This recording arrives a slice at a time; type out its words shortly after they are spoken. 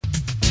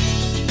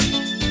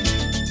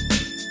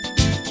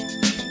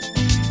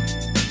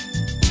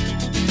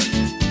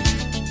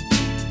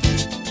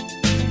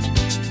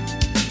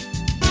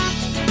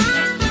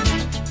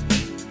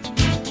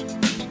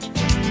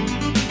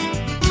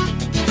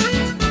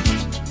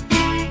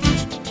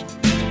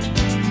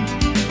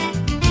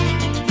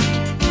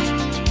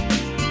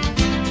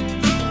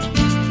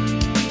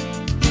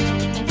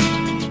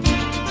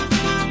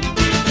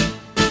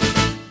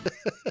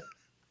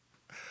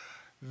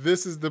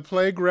This is the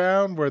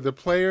playground where the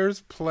players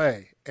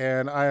play.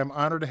 And I am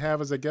honored to have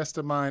as a guest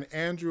of mine,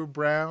 Andrew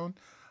Brown.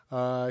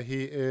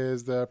 He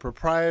is the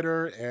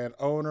proprietor and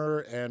owner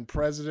and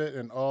president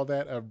and all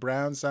that of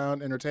Brown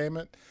Sound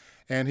Entertainment.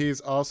 And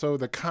he's also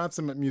the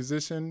consummate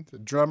musician, the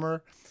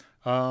drummer,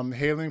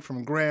 hailing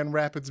from Grand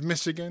Rapids,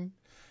 Michigan.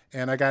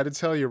 And I got to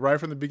tell you right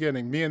from the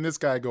beginning, me and this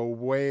guy go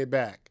way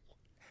back.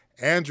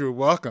 Andrew,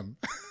 welcome.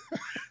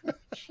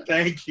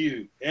 Thank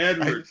you,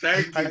 Edward.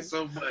 Thank you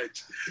so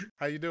much.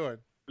 How you doing?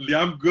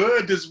 I'm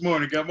good this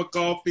morning. Got my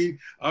coffee.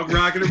 I'm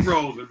rocking and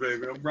rolling,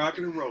 baby. I'm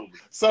rocking and rolling.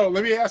 So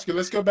let me ask you,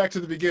 let's go back to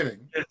the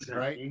beginning, Yes,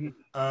 right?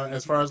 Mm-hmm.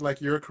 As far as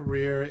like your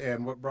career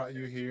and what brought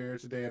you here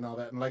today and all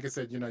that. And like I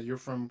said, you know, you're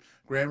from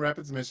Grand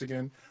Rapids,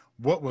 Michigan.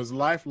 What was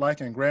life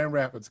like in Grand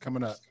Rapids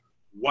coming up?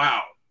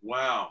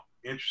 Wow.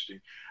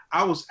 Interesting.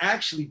 I was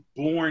actually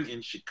born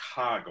in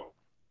Chicago.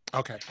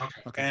 Okay.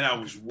 And I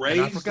was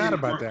raised I forgot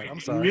about that.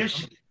 I'm sorry.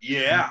 Michigan.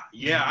 Yeah.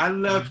 I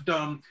left,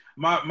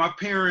 my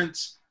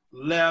parents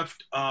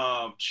left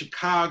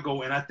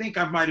Chicago, and I think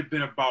I might have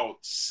been about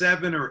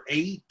 7 or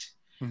 8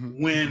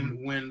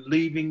 when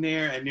leaving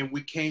there, and then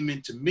we came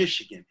into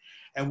Michigan,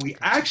 and we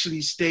actually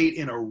stayed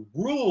in a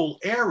rural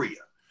area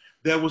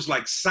that was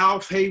like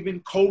South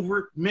Haven,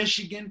 Covert,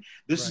 Michigan.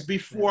 This is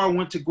before I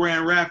went to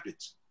Grand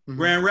Rapids.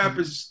 Grand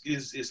Rapids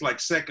is like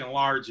second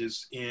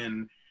largest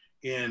in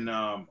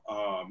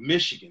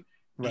Michigan.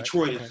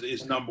 Detroit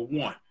is number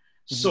one.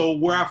 So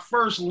where I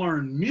first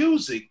learned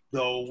music,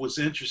 though, was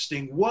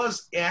interesting,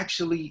 was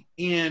actually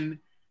in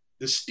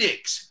the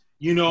sticks.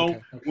 You know,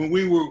 when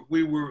we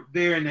were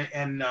there,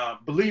 and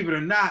believe it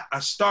or not, I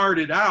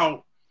started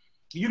out.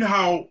 You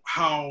know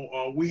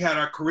how we had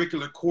our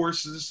curricular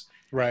courses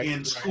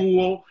in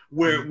school,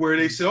 where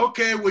they say,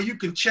 okay, well, you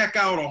can check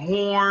out a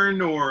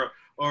horn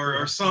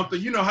or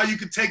something. You know how you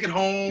could take it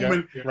home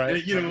and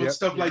you know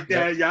stuff like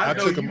that. Yeah, I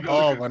took them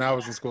all when I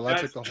was in school. I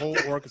took the whole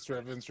orchestra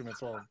of instruments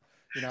home.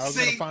 You know, I was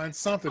going to find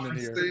something in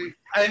here.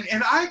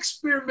 And I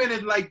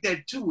experimented like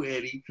that too,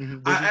 Eddie.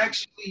 I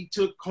actually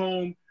took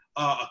home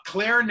a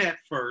clarinet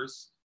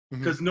first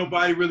because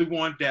nobody really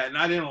wanted that, and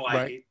I didn't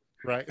like it.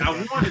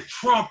 I wanted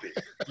trumpet.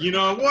 You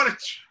know, I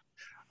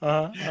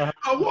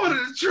wanted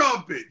a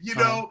trumpet, you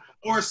know,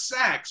 or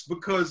sax,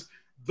 because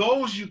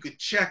those you could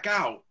check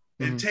out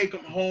and take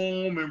them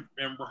home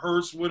and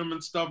rehearse with them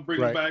and stuff,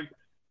 bring them back.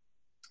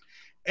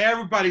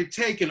 Everybody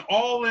taking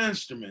all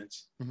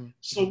instruments.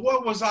 So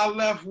what was I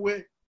left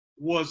with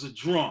was a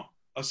drum,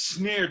 a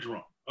snare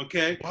drum.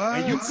 Okay. What?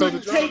 And you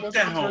couldn't take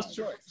that home.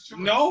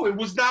 No, it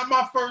was not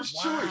my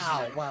first choice.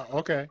 Wow.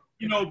 Okay.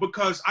 You know,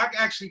 because I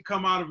actually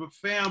come out of a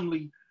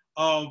family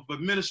of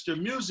minister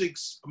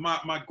musics.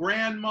 My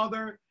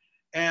grandmother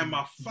and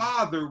my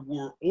father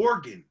were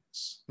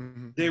organists.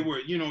 They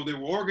were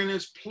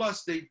organists,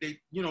 plus they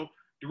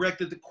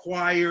directed the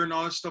choir and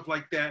all that stuff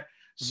like that.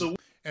 So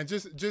and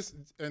just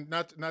and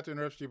not to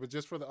interrupt you, but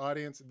just for the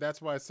audience,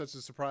 that's why it's such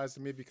a surprise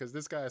to me, because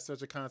this guy is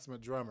such a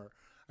consummate drummer.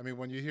 I mean,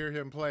 when you hear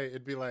him play,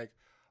 it'd be like,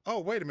 oh,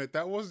 wait a minute,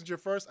 that wasn't your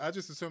first? I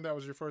just assumed that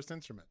was your first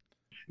instrument.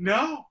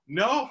 No. And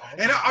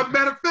a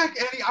matter of fact,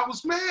 Eddie, I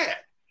was mad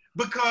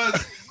because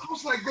I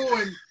was like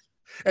going,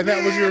 and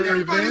that was your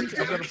revenge?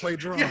 I'm going to play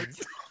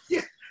drums.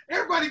 Yeah.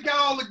 Everybody got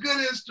all the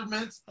good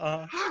instruments.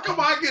 How come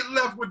I get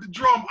left with the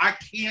drum I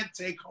can't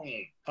take home?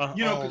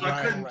 You know, because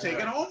I couldn't take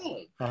it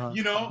home.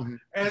 You know,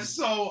 and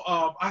so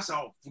I said,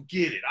 "Oh,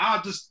 forget it.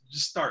 I'll just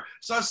start."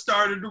 So I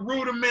started the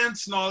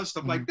rudiments and all that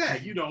stuff like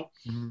that. You know,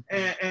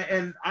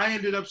 and I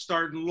ended up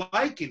starting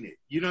liking it.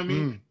 You know what I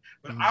mean?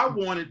 But I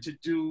wanted to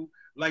do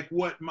like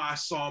what I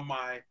saw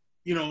my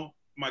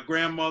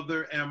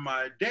grandmother and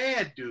my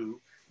dad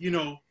do. You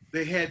know,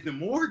 they had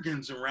them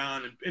organs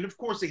around, and of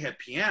course they had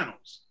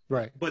pianos.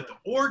 But the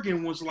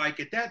organ was like,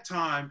 at that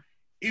time,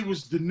 it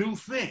was the new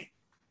thing.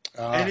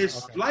 And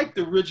it's like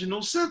the original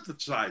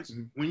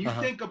synthesizer. When you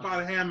think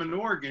about a Hammond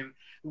organ,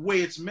 the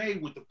way it's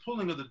made with the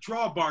pulling of the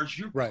drawbars,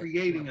 you're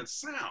creating a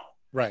sound.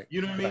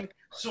 You know what I mean?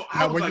 So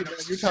I was like,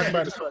 you're talking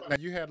about this. Now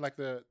you had like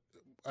the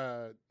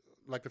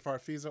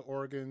Farfisa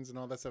organs and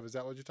all that stuff. Is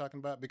that what you're talking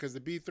about? Because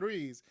the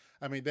B3s,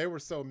 I mean, they were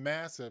so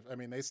massive. I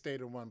mean, they stayed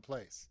in one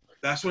place.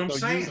 That's what I'm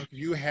saying.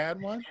 You had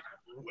one?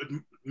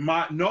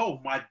 My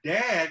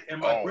dad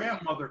and my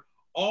grandmother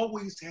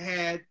always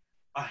had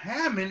a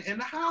Hammond in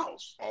the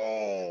house.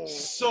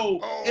 So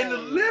in the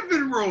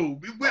living room,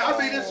 I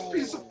mean, it's a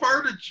piece of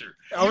furniture.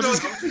 It's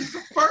a piece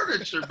of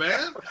furniture,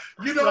 man.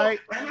 You know,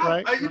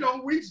 you know,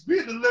 we'd be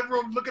in the living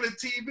room looking at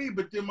TV,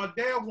 but then my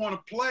dad want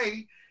to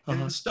play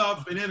and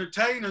stuff and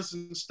entertain us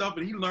and stuff,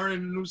 and he learning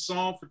a new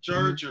song for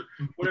church or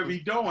whatever he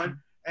doing.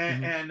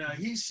 And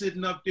he's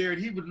sitting up there, and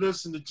he would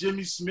listen to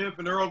Jimmy Smith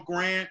and Earl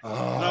Grant and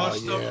all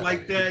stuff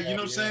like that. You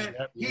know what I'm saying?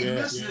 He'd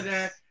listen to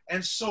that.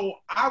 And so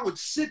I would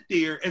sit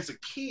there as a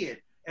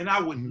kid, and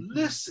I would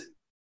listen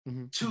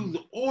to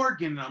the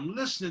organ. And I'm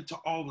listening to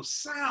all the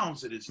sounds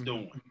that it's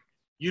doing.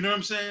 You know what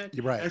I'm saying?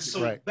 And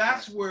so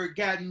that's where it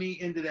got me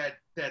into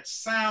that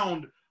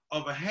sound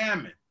of a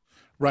Hammond.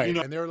 You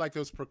know? And there were like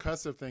those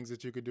percussive things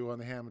that you could do on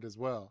the Hammond as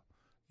well.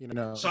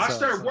 So I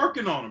started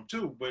working on them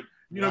too. But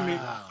you know what I mean?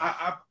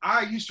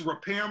 I used to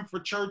repair them for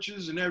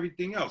churches and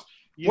everything else.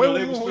 Whoa.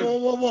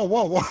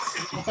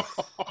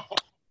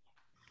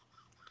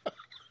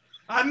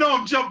 I know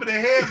I'm jumping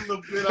ahead a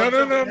little bit.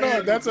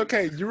 No. That's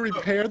okay. You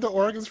repaired the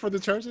organs for the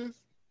churches?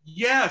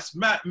 Yes.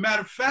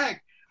 Matter of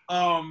fact,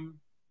 all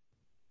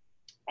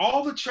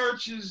the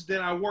churches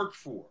that I worked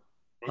for,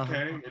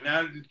 okay, and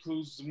that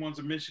includes the ones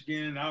in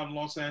Michigan and out in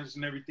Los Angeles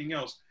and everything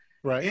else.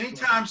 Right.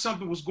 Anytime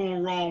something was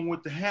going wrong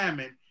with the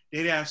Hammond,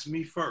 they'd ask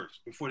me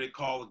first before they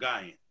call the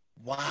guy in.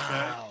 Wow.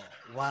 Okay?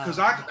 Wow. Because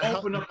I could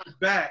open up the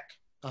back.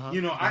 I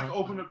can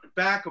open up the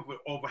back of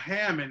a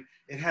Hammond.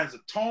 It has a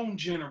tone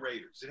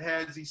generators. It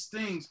has these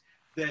things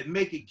that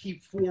make it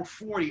keep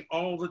 440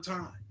 all the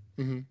time.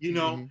 And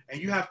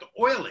you have to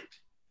oil it.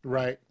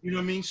 Right. You know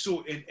what I mean?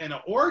 So, and an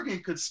organ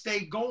could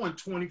stay going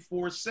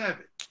 24/7.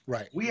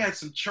 Right. We had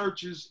some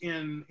churches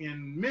in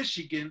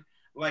Michigan,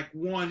 like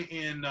one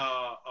in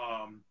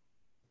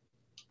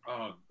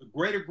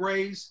Greater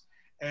Grace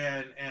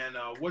and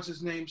what's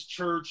his name's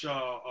church,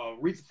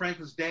 Aretha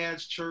Franklin's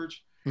dad's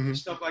church. And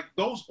stuff like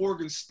those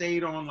organs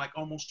stayed on like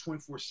almost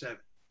 24/7.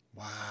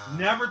 Wow.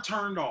 Never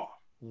turned off.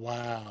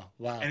 Wow.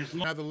 And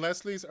now the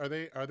Leslies,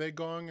 are they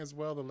going as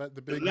well? The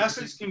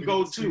Leslies can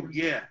go too.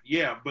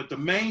 Yeah. But the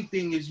main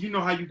thing is, you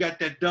know how you got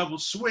that double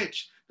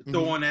switch to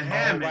throw on that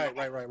Hammond.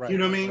 Right. You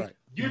know what I mean? Right.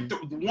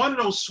 One of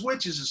those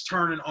switches is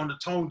turning on the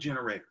tone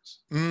generators.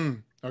 Okay.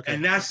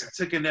 And that's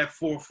taking that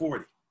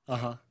 440.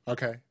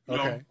 Okay.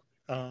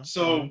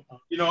 So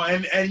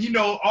and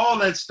all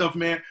that stuff,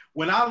 man.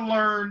 When I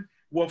learned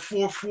what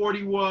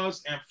 440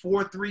 was and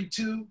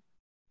 432.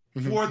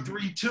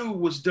 432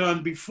 was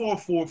done before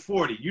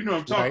 440. You know what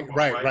I'm talking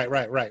about,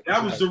 right.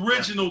 That was the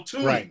original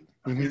tuning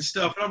and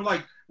stuff. And I'm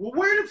like, well,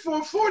 where did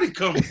 440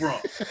 come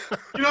from?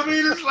 You know what I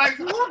mean? It's like,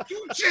 whoop,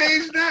 you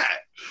changed that.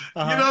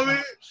 You know what I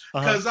mean?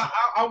 Because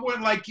I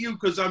wouldn't like you,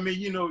 because I mean,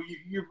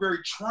 you're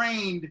very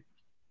trained,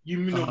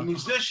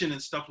 musician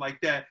and stuff like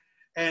that.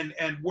 And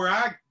where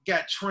I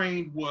got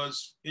trained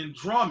was in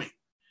drumming,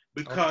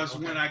 because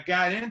when I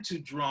got into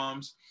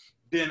drums,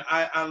 then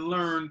I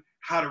learned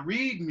how to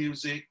read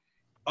music,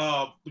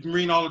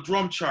 reading all the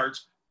drum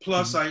charts.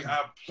 Plus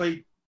I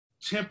played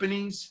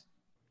timpanis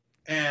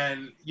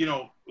and,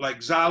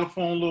 like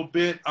xylophone a little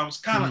bit. I was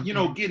kind of,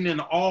 getting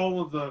into all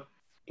of the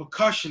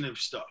percussionist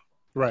stuff.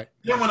 Right.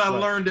 Then when I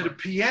learned that a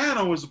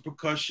piano is a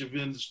percussive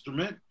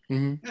instrument,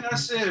 and I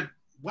said,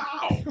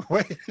 wow.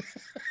 Wait.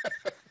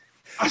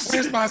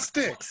 Where's my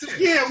sticks?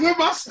 Yeah, where's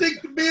my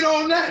stick to beat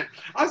on that?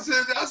 I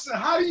said,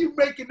 how are you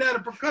making that a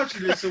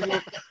percussionist? And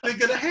we're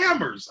thinking of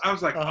hammers. I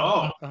was like,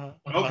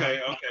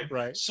 okay.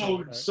 Right.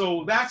 So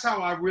that's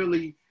how I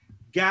really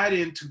got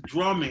into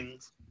drumming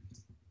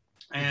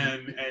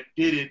and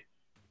did it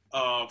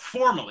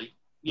formally.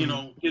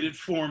 Did it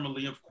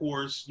formally, of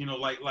course.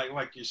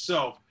 Like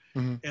yourself.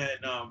 And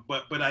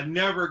but I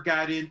never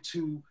got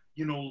into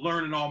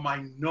learning all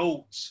my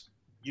notes,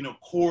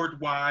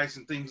 chord wise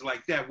and things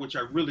like that, which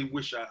I really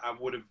wish I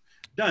would have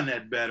done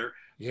that better.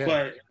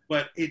 Yeah.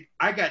 But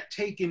I got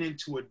taken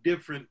into a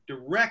different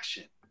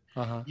direction.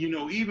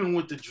 Even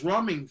with the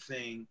drumming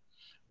thing,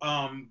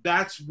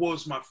 that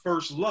was my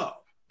first love.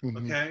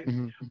 Okay.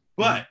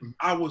 But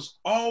I was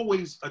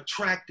always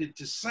attracted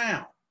to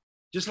sound.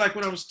 Just like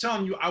when I was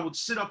telling you, I would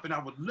sit up and I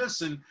would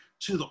listen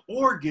to the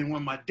organ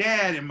when my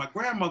dad and my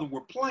grandmother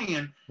were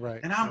playing,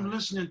 and I'm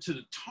listening to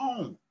the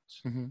tones.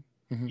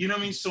 You know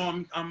what I mean? So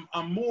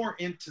I'm more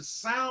into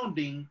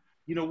sounding,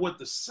 what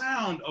the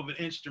sound of an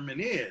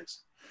instrument is.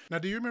 Now,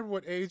 do you remember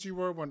what age you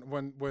were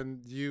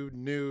when you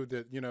knew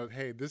that,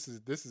 hey, this is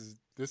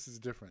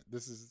different.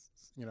 This is,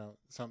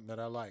 something that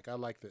I like. I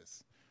like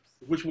this.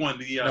 Which one?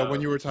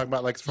 When you were talking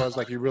about, like, as far as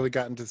like you really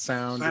got into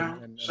sound.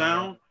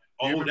 Sound.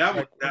 Oh, that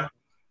was that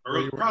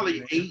early,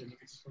 probably 8.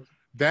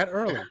 That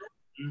early?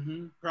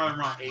 Probably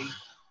around 8.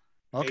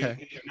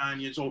 Okay. 8, 9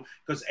 years old.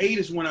 Because 8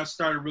 is when I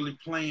started really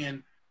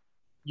playing,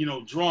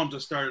 drums. I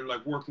started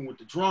like working with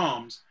the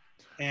drums.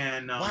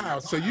 And wow,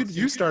 so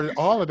you started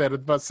all of that at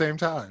about the same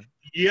time.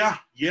 Yeah,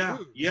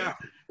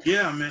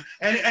 man.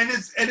 And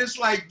it's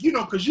like,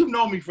 because you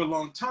know me for a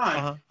long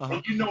time,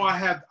 and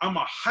I'm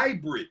a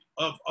hybrid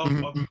of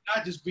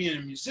not just being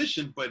a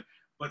musician, but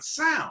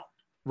sound.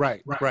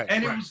 Right.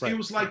 And it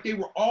was like they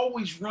were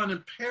always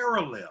running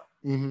parallel.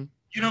 You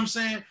know what I'm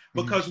saying?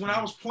 Because when I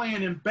was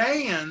playing in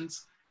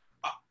bands,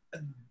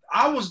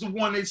 I was the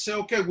one they'd say,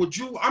 okay, well,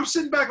 Drew, I'm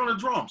sitting back on the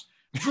drums.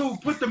 Drew,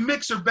 put the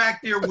mixer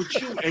back there with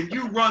you and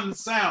you run the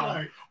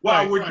sound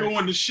while we're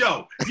doing the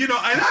show. And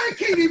I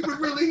can't even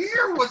really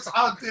hear what's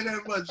out there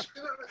that much.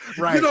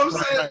 You know what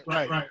I'm saying?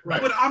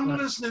 Right. But I'm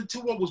listening to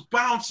what was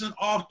bouncing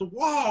off the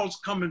walls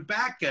coming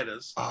back at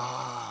us.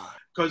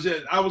 Because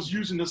I was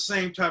using the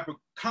same type of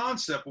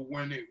concept of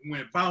when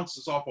it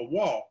bounces off a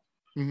wall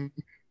and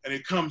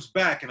it comes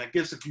back. And I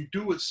guess if you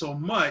do it so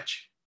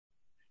much,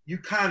 you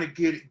kind of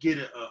get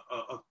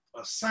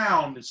a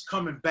sound that's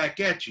coming back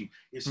at you.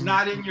 It's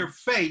not in your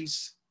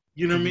face,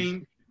 you know what I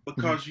mean?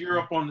 Because you're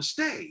up on the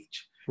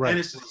stage. And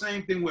it's the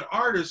same thing with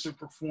artists are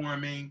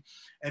performing,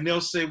 and they'll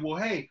say, well,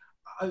 hey,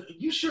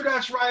 you sure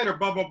that's right, or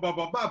blah, blah, blah,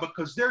 blah, blah,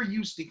 because they're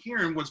used to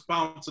hearing what's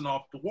bouncing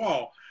off the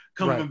wall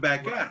coming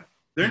back at them.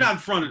 They're not in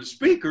front of the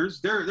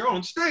speakers. They're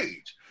on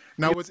stage.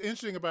 Now, what's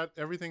interesting about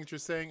everything that you're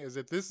saying is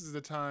that this is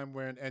the time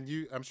when, and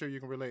I'm sure you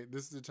can relate,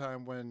 this is the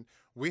time when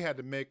we had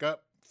to make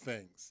up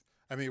things.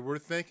 I mean, we're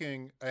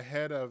thinking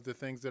ahead of the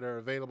things that are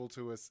available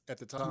to us at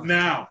the time.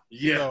 Now,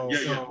 So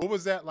what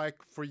was that like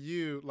for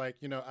you? Like,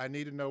 I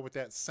need to know what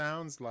that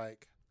sounds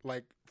like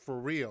for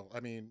real. I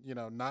mean,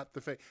 not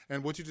the fake.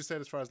 And what you just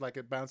said as far as like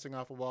it bouncing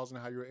off of walls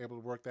and how you were able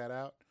to work that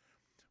out.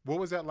 What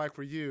was that like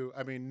for you?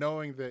 I mean,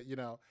 knowing that,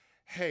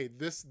 hey,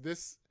 this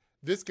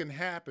can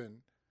happen,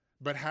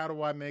 but how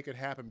do I make it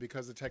happen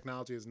because the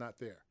technology is not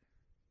there?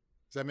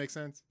 Does that make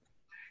sense?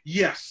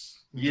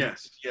 Yes.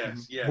 Yes.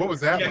 What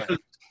was that like?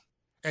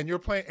 And you're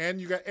playing,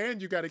 and you got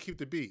to keep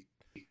the beat.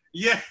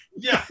 Yeah.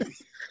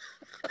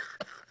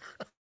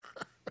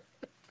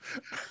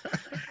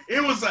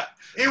 It was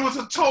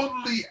a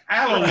totally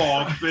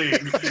analog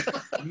thing,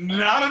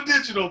 not a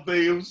digital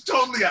thing. It was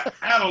totally an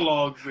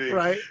analog thing.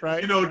 Right.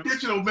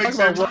 Digital makes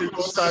everything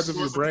both sides of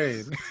your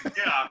brain.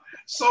 Yeah,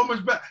 so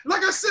much better.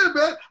 Like I said,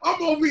 man,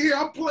 I'm over here,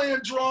 I'm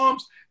playing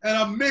drums and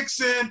I'm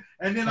mixing,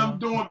 and then I'm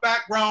doing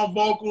background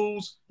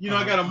vocals.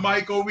 I got a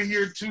mic over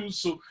here too,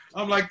 so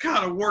I'm like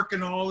kind of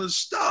working all this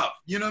stuff.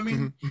 You know what I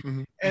mean?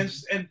 Mm-hmm.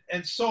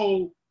 And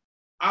so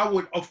I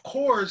would, of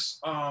course,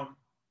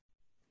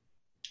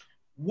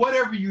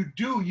 whatever you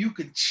do, you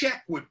can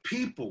check with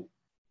people,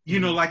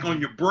 like on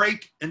your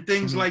break and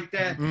things like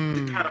that,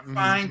 to kind of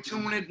fine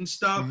tune it and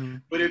stuff.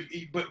 But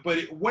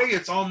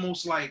it's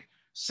almost like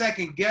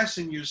second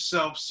guessing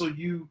yourself, so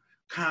you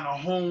kind of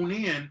hone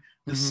in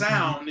the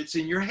sound that's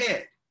in your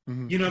head.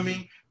 You know what I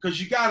mean?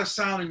 Because you got a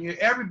sound in your,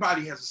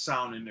 everybody has a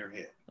sound in their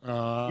head. You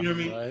know what I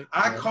mean? Right,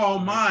 I call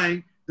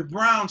mine the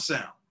Brown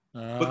sound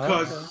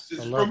because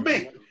it's from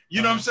me.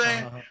 You know what I'm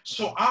saying?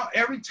 So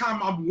every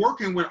time I'm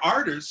working with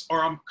artists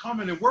or I'm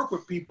coming to work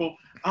with people,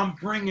 I'm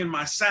bringing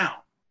my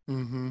sound.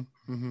 You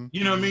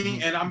know what I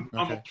mean? And I'm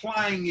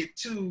applying it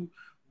to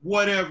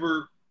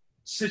whatever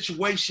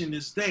situation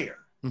is there.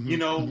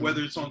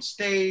 Whether it's on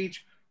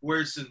stage,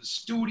 where it's in the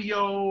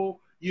studio,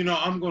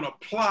 I'm going to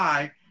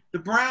apply the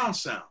Brown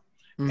sound.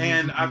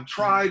 And I've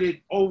tried it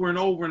over and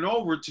over and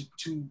over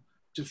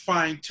to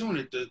fine tune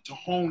it, to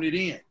hone it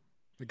in.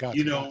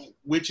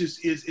 Which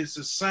is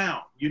a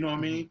sound, you know what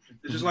I mean?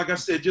 Just like I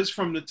said, just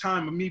from the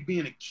time of me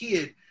being a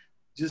kid,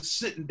 just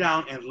sitting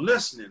down and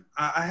listening.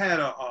 I had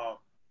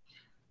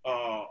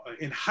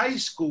in high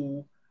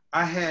school,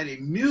 I had a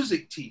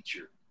music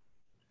teacher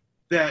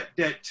that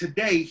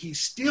today he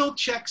still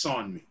checks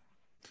on me.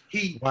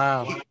 He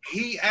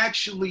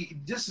actually,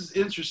 this is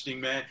interesting,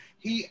 man.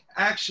 He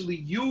actually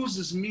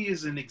uses me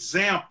as an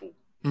example.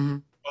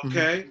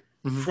 Okay.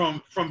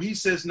 From he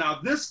says, now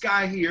this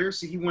guy here,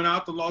 see, he went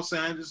out to Los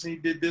Angeles and he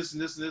did this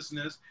and this and this and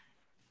this,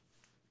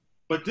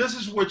 but this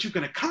is what you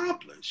can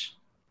accomplish.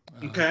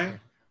 Okay.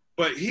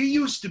 But he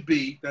used to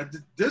be, that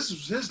this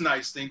was his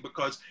nice thing,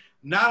 because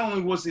not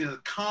only was he an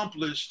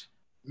accomplished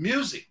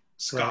music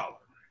scholar,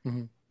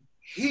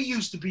 he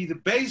used to be the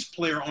bass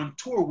player on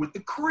tour with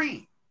the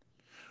Cream.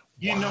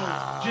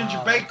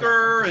 Ginger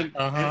Baker and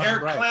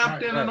Eric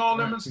Clapton and all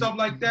them and stuff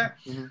like that.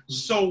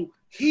 So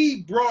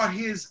he brought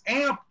his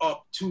amp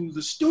up to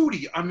the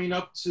studio,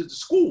 up to the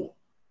school.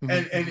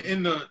 And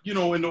in the,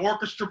 in the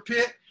orchestra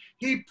pit,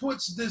 he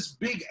puts this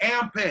big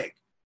Ampeg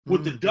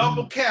with the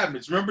double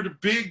cabinets. Remember the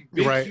big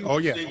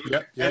huge thing?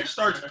 And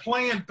starts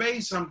playing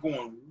bass. I'm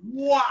going,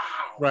 wow.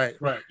 Right.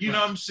 You know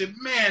what I'm saying?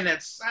 Man,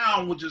 that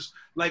sound was just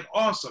like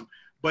awesome.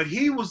 But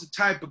he was the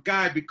type of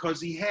guy,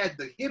 because he had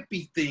the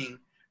hippie thing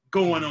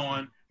going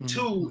on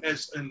too,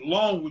 and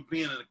along with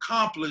being an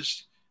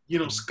accomplished,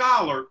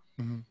 scholar,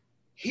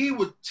 he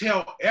would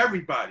tell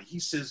everybody, he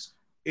says,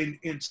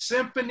 in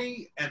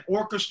symphony and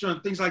orchestra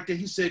and things like that,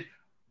 he said,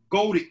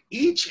 go to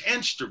each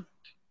instrument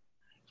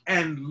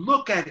and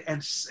look at it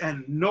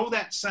and know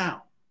that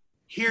sound.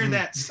 Hear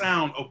that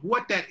sound of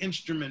what that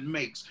instrument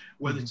makes,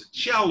 whether it's a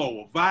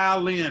cello, a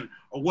violin,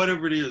 or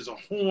whatever it is, a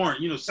horn,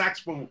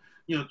 saxophone,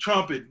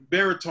 trumpet,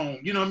 baritone,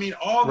 you know what I mean?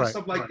 All the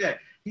stuff like that.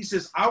 He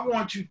says, I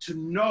want you to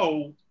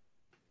know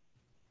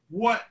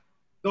what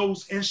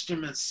those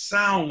instruments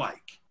sound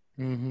like.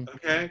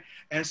 Okay.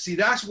 And see,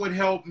 that's what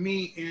helped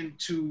me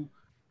into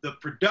the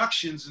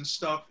productions and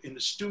stuff in the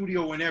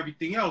studio and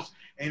everything else,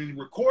 and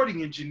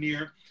recording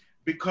engineer,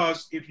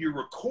 because if you're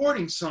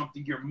recording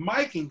something, you're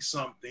miking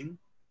something,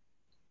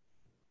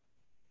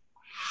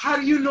 how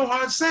do you know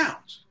how it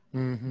sounds?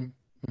 You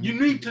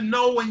need to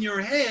know in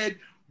your head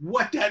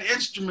what that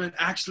instrument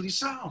actually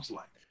sounds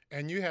like.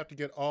 And you have to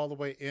get all the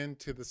way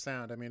into the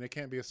sound. I mean, it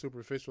can't be a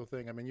superficial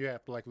thing. I mean, you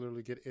have to like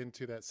literally get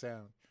into that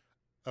sound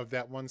of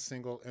that one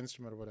single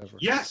instrument or whatever.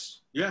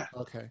 Yes. Yeah.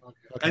 Okay.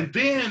 And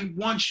then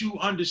once you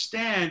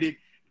understand it,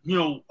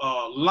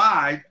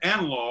 live,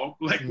 analog,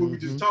 like what we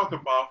just talked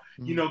about,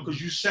 because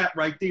you sat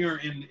right there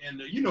in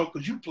the,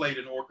 because you played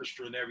an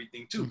orchestra and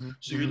everything too.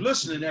 So you're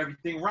listening to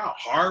everything around,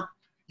 harp,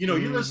 you're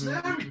listening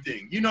to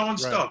everything, and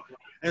stuff.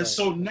 And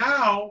so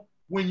now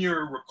when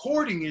you're a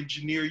recording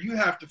engineer, you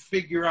have to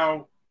figure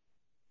out,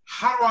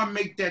 how do I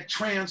make that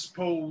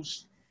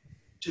transpose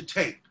to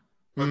tape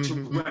or to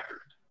record?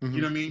 You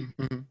know what I mean?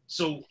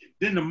 So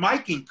then the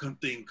miking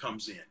thing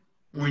comes in,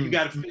 where you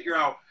got to figure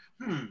out,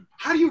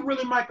 how do you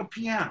really mic a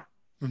piano?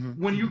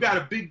 When you got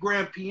a big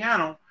grand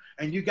piano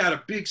and you got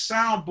a big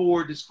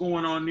soundboard that's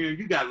going on there,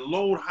 you got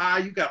low, high,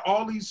 you got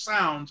all these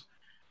sounds.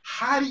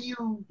 How do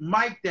you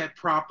mic that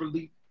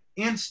properly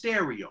in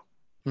stereo?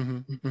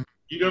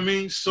 You know what I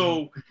mean?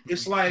 So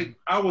it's like,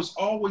 I was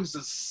always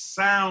a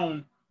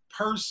sound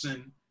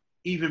person,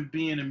 even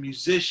being a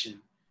musician.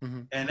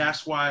 And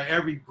that's why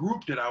every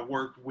group that I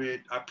worked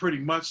with, I pretty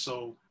much,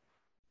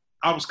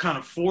 I was kind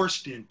of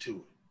forced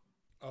into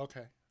it.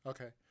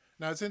 Okay.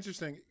 Now it's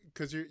interesting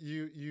because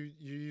you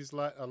use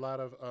a lot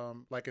of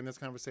like in this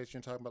conversation,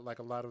 you're talking about like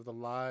a lot of the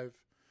live,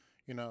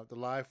 the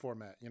live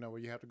format, where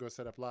you have to go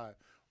set up live.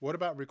 What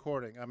about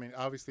recording? I mean,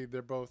 obviously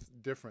they're both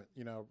different.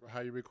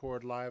 How you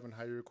record live and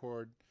how you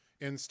record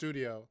in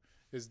studio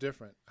is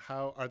different.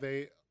 How are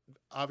they?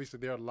 Obviously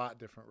they're a lot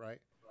different, right?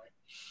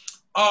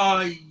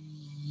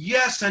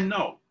 Yes and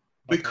no,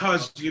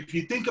 because if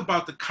you think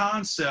about the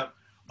concept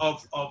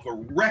of a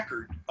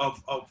record,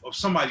 of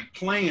somebody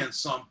playing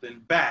something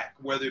back,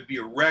 whether it be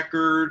a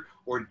record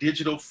or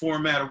digital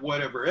format or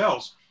whatever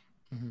else,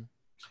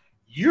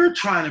 you're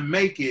trying to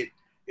make it,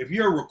 if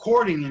you're a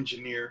recording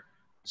engineer,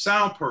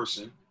 sound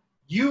person,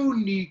 you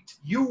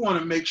want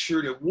to make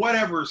sure that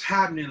whatever is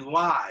happening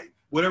live,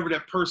 whatever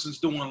that person's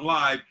doing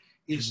live,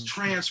 is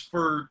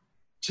transferred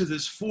to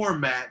this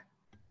format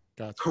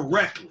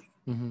correctly.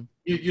 You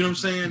know what I'm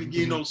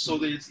saying? So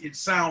that it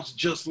sounds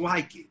just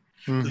like it.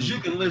 Because you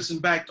can listen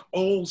back to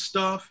old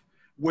stuff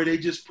where they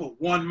just put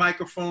one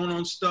microphone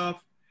on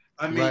stuff.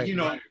 I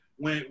mean,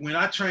 when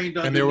I trained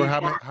under, and there were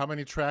how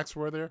many tracks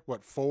were there?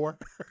 What, 4?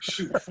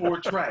 Shoot, 4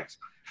 tracks.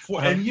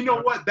 And you know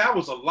what? That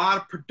was a lot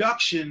of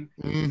production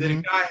that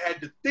a guy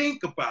had to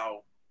think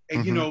about,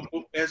 and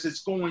as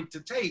it's going to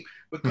tape,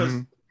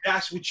 because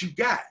that's what you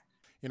got.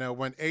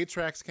 When 8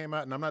 tracks came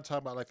out, and I'm not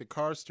talking about like the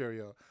car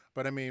stereo,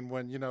 but I mean,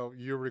 when,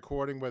 you're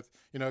recording with,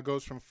 it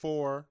goes from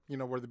 4,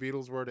 where the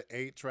Beatles were, to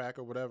 8 track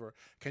or whatever.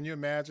 Can you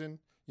imagine,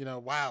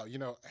 wow,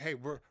 hey,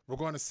 we're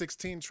going to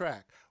 16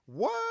 track.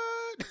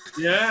 What?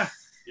 Yeah.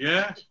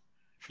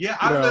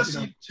 I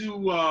listened to,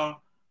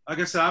 like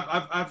I said,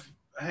 I've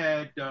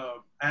had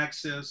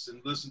access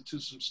and listened to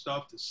some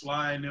stuff that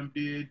Sly and them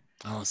did.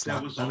 Oh,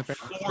 that was on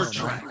 4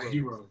 track.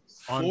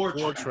 On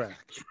 4 track.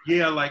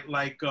 Yeah, like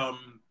the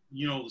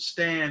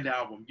Stand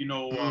album,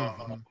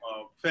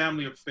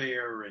 Family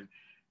Affair, and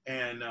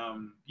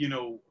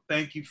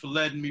Thank You for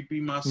Letting Me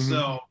Be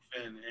Myself,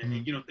 and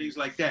things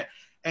like that.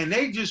 And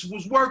they just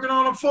was working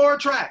on a 4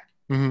 track,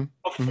 a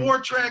 4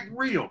 track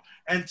reel,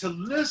 and to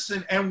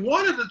listen. And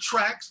one of the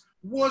tracks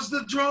was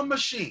the drum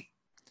machine.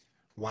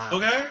 Wow.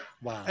 Okay.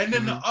 Wow. And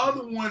then the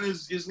other one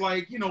is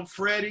like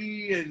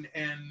Freddie and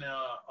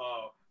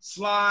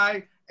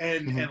Sly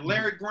and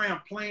Larry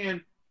Graham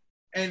playing.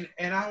 And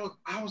I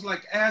was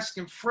like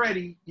asking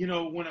Freddie,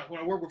 when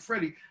I worked with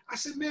Freddie, I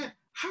said, man,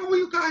 how are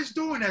you guys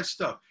doing that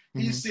stuff?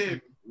 He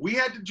said, we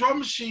had the drum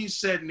machine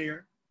sitting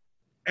there,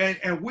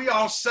 and we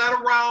all sat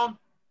around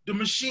the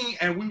machine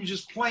and we were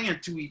just playing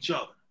to each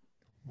other.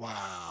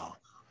 Wow.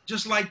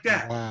 Just like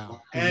that.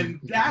 Wow. And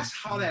that's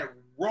how that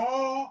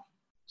raw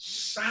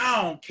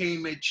sound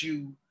came at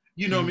you,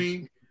 you know what I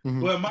mean?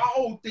 But my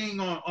whole thing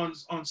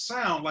on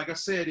sound, like I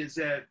said, is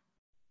that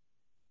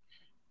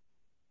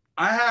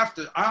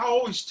I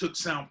always took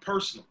sound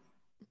personally.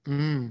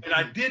 And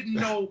I didn't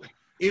know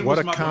it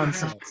was my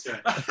concept.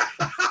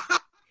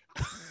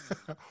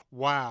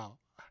 Wow.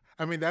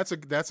 I mean, that's a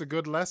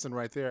good lesson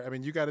right there. I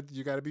mean, you gotta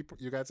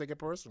take it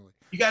personally.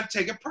 You gotta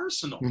take it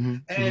personal.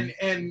 And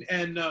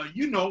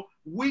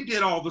we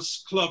did all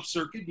this club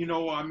circuit.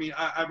 I mean,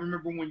 I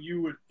remember when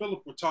you and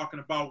Philip were talking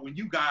about when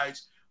you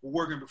guys were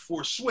working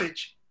before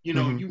Switch. You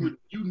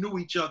knew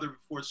each other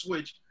before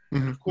Switch.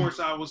 And of course,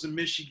 I was in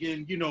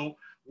Michigan.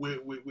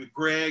 With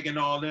Greg and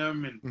all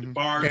them, and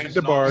DeBarge. And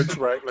DeBarge,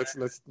 right? Let's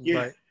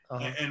right.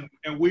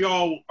 And we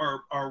all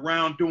are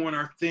around doing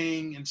our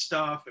thing and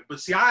stuff. But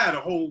see, I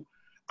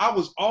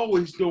was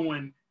always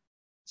doing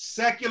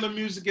secular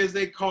music, as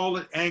they call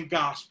it, and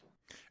gospel.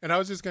 And I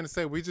was just going to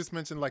say, we just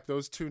mentioned like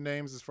those 2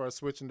 names as far as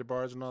Switch and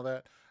DeBarge and all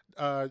that.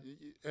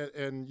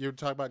 And you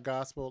talk about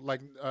gospel,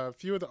 like a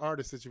few of the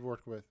artists that you've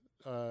worked with.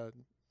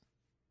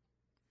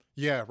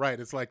 Yeah, right.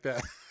 It's like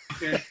that.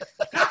 Okay.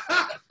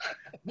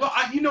 Well,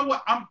 you know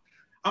what?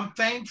 I'm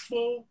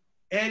thankful,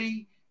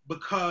 Eddie,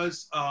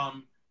 because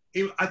I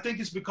think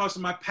it's because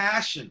of my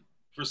passion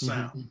for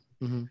sound.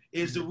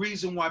 Is the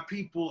reason why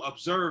people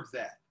observe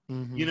that.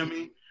 You know what I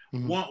mean?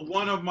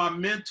 One of my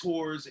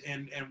mentors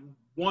and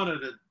one of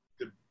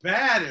the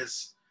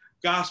baddest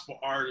gospel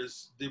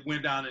artists that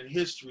went down in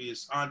history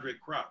is André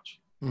Crouch.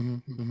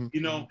 And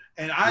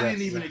I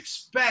didn't even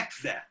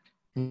expect that.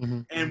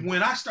 And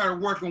when I started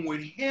working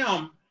with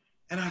him,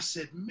 and I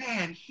said,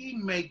 man, he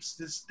makes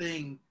this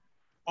thing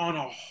on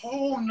a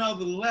whole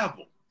nother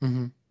level.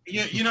 You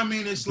know what I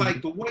mean? It's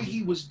like the way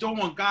he was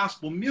doing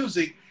gospel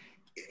music,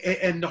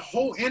 and the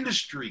whole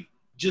industry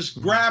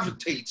just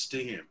gravitates to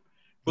him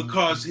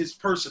because his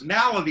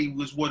personality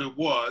was what it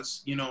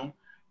was, you know,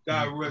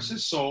 God rest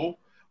his soul.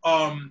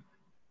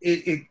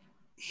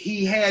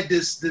 He had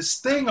this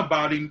thing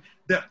about him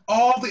that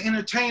all the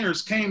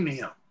entertainers came to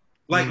him.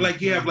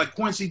 Like you have like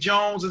Quincy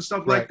Jones and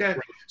stuff like that.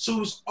 Right. So it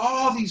was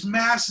all these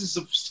masses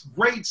of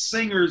great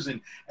singers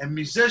and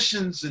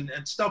musicians and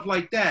stuff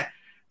like that.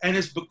 And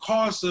it's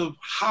because of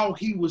how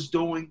he was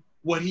doing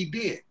what he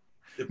did.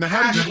 Now,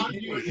 how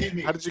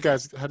did you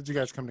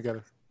guys come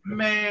together?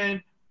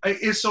 Man,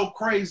 it's so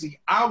crazy.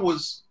 I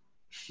was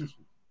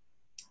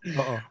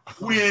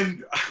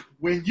when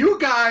you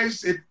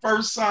guys had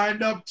first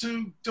signed up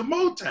to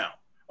Motown,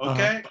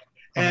 okay?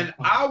 And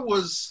I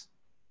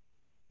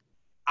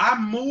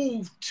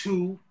moved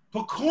to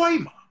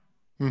Pacoima,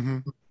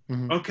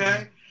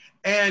 okay?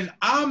 And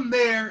I'm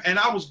there, and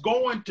I was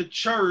going to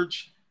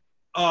church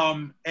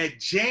at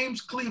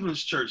James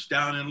Cleveland's church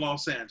down in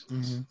Los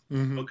Angeles,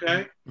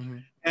 okay?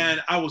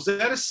 And I was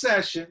at a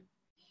session,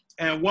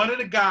 and one of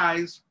the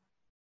guys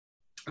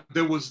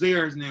that was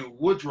there, his name was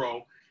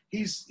Woodrow,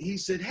 he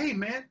said, hey,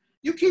 man,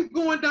 you keep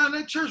going down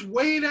that church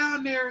way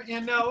down there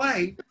in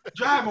L.A.,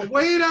 driving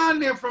way down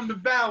there from the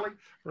valley.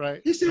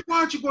 Right. He said, why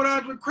don't you go to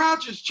André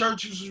Crouch's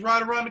church, which is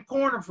right around the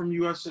corner from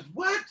you? I said,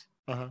 what?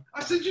 I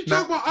said, you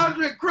talk about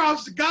André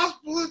Crouch, the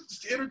gospel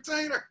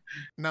entertainer.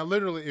 Now,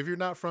 literally, if you're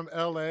not from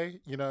L.A.,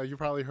 you know, you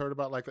probably heard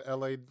about like the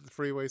L.A.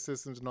 freeway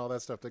systems and all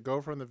that stuff. To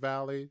go from the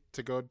valley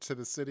to go to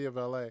the city of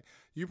L.A.,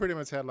 you pretty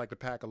much had like to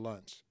pack a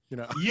lunch, you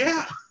know?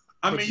 Yeah.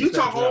 I mean, you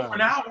talk over an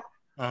hour.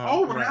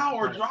 Over an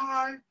hour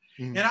drive,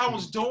 and I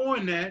was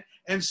doing that.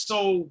 And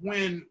so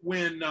when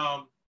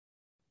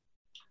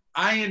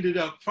I ended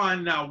up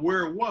finding out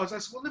where it was, I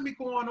said, well, let me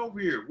go on over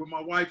here with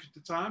my wife at the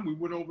time. We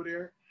went over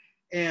there,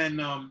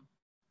 and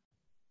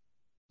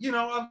you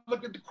know, I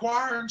looked at the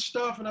choir and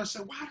stuff, and I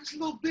said, wow, this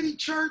little bitty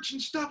church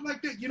and stuff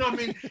like that. You know what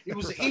I mean? It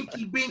was an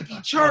inky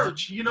binky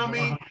church. You know what I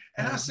mean?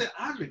 And I said,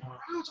 André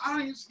Crouch,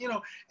 you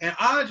know, and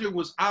André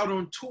was out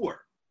on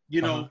tour.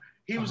 You know,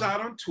 he was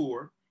out on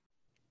tour.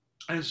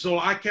 And so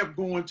I kept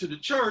going to the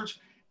church,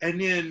 and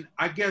then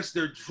I guess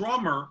their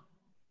drummer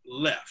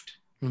left,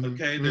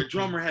 okay? Their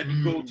drummer had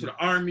to go to the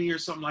army or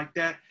something like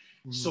that.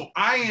 So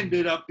I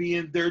ended up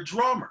being their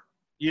drummer,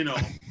 you know?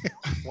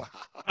 Wow.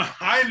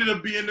 I ended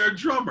up being their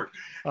drummer.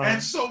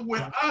 And so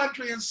when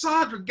André and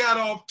Sandra got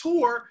off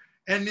tour,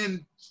 and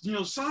then, you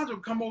know, Sandra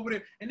would come over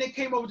there, and they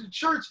came over to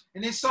church,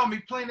 and they saw me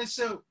playing. They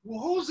said,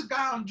 well, who's the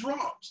guy on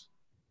drums?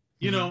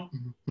 You know?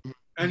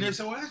 And they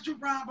said, well, that's Drew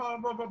Brown, blah,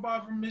 blah, blah,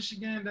 blah, from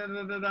Michigan, da,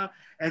 da, da, da.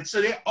 And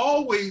so they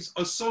always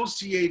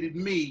associated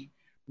me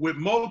with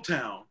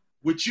Motown,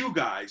 with you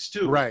guys,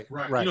 too. Right.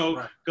 You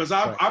know, because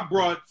I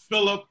brought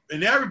Philip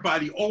and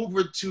everybody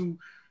over to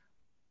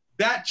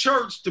that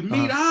church to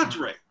meet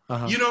André.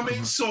 You know what I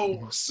mean?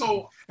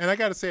 So. And I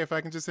got to say, if I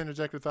can just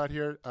interject a thought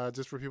here,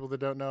 just for people that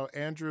don't know,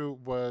 Andrew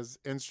was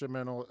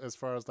instrumental as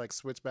far as like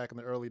Switch back in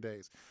the early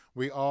days.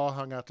 We all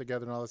hung out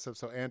together and all that stuff.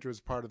 So Andrew is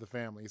part of the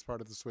family. He's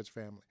part of the Switch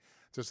family,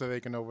 just so they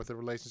can know what the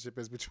relationship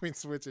is between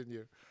Switch and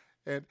you.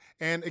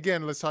 And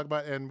again, let's talk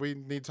about, and we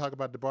need to talk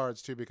about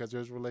DeBarge too, because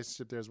there's a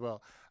relationship there as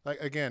well.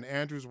 Like, again,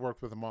 Andrew's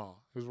worked with them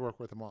all. He's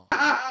worked with them all.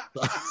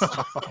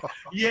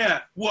 Yeah.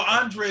 Well,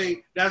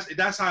 André,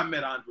 that's how I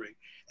met André.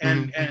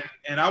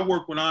 And I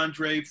worked with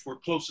André for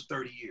close to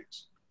 30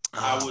 years.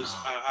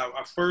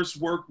 I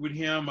first worked with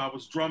him. I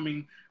was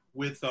drumming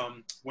with,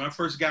 when I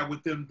first got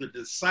with them, the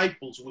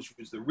Disciples, which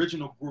was the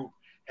original group,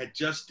 had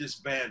just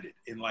disbanded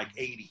in like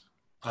 80.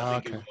 I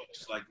think it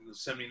was like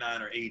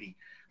 79 or 80.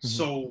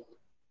 So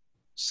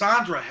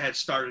Sandra had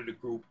started a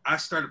group. I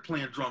started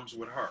playing drums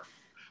with her.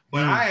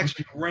 But I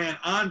actually ran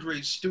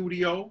André's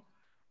studio,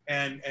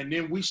 and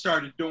then we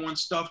started doing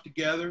stuff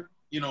together.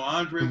 You know,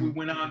 André, we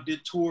went out and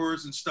did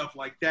tours and stuff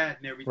like that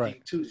and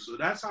everything too. So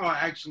that's how I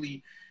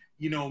actually,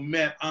 you know,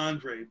 met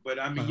André. But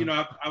I mean, you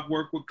know, I've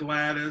worked with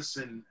Gladys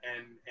and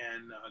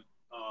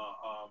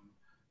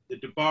the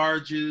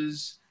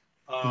DeBarges.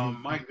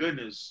 My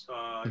goodness,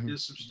 I did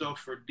some stuff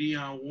for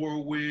Dionne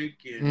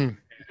Warwick and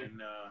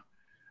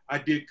I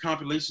did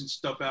compilation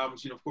stuff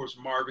albums, you know, of course,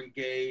 Marvin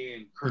Gaye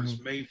and Curtis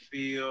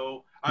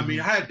Mayfield. I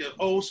mean, I had the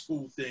old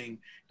school thing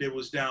that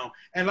was down.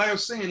 And like I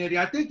was saying, Eddie,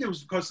 I think it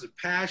was because of the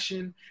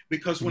passion,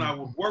 because when I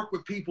would work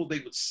with people, they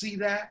would see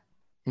that,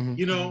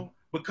 you know,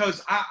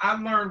 because I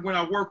learned when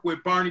I worked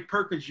with Barney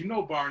Perkins, you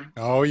know Barney.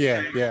 Oh,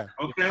 yeah, yeah.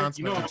 Okay,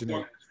 you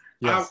know,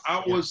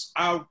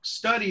 I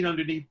studied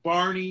underneath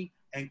Barney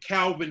and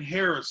Calvin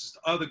Harris is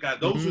the other guy.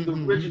 Those were the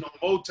original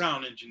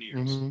Motown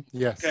engineers.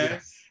 Yes. Okay.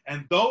 Yes.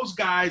 And those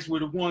guys were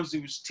the ones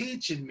that was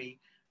teaching me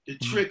the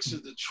tricks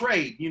of the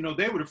trade. You know,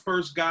 they were the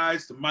first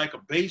guys to mic a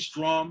bass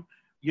drum,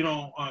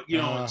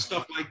 and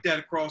stuff like that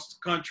across the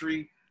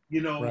country.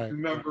 You know,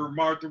 remember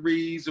Martha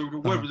Reeves or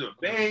what was it?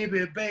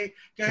 Baby,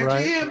 can't you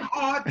hear my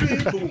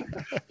heartbeat? Boom,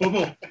 boom,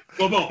 boom,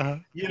 boom,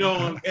 boom. You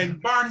know,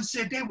 and Barney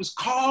said they was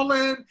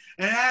calling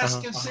and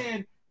asking,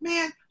 saying,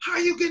 man, how are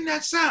you getting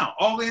that sound?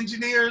 All the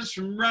engineers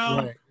from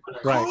around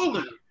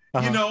calling,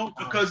 you know,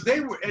 because they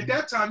were, at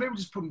that time, they were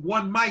just putting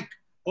one mic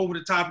over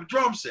the top of the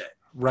drum set.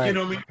 Right. You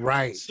know what I mean?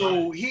 Right.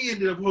 So he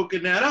ended up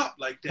hooking that up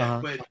like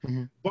that. But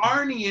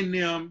Barney and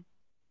them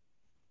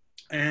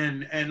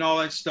and all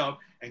that stuff,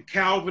 and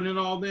Calvin and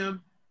all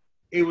them,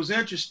 it was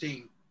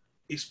interesting,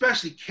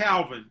 especially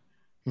Calvin.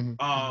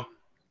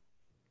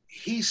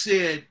 He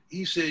said,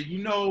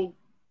 you know,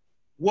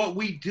 what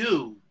we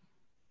do,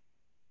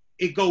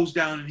 it goes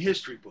down in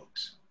history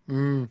books.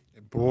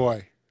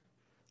 Boy.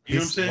 You know what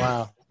I'm saying?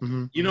 Wow.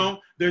 You know,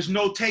 there's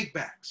no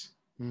takebacks.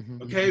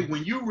 Okay?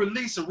 When you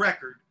release a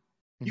record,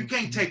 you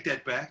can't take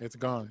that back. It's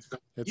gone.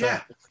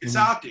 It's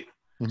out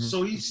there.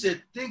 So he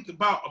said, think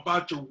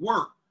about your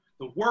work,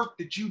 the work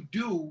that you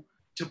do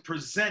to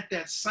present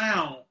that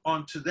sound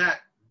onto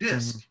that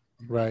disc.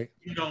 Right.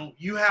 You know,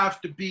 you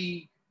have to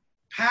be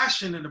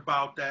passionate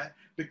about that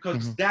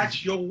because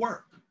that's your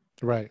work.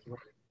 Right.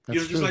 That's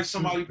you know, just like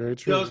somebody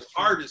does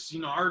artists,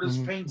 you know,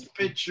 artist paints a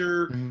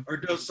picture or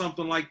does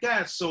something like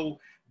that. So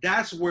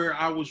that's where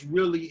I was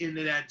really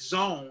into that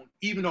zone,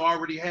 even though I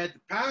already had the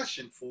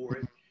passion for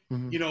it,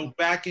 you know,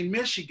 back in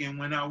Michigan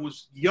when I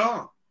was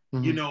young,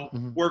 you know,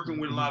 working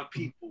with a lot of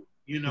people,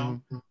 you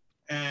know,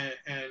 and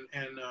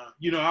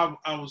you know,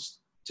 I was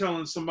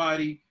telling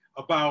somebody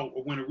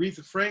about when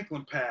Aretha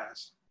Franklin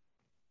passed.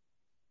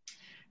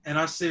 And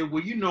I said,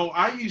 well, you know,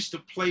 I used to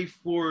play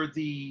for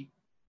the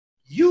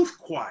youth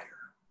choir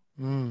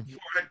for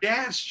a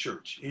dance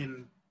church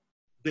in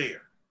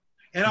there.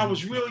 And I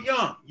was real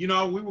young. You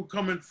know, we were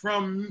coming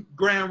from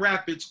Grand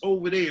Rapids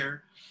over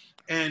there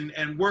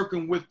and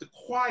working with the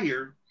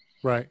choir.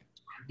 Right.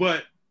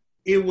 But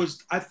it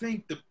was, I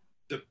think, the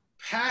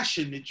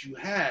passion that you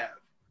have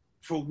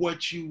for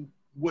what you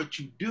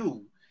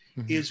do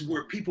is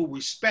where people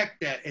respect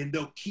that and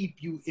they'll keep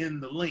you in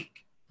the link.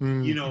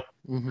 You know,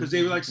 because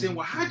they were like saying,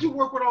 well, how'd you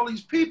work with all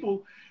these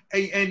people?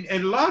 And a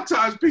lot of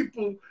times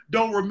people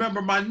don't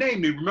remember my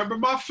name. They remember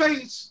my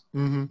face. You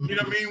know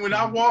what I mean? When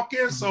I walk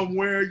in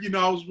somewhere, you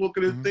know, I was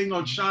looking at a thing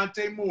on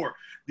Shantae Moore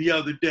the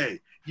other day,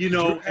 you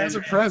know. As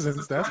a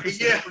presence, that's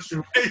yeah.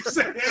 They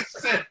said,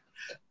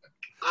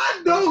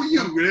 I know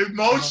you.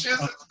 Emotions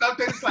and stuff.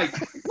 It's like,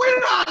 where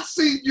did I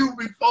see you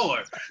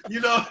before? You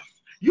know?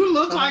 You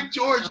look like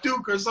George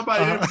Duke or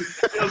somebody.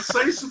 They'll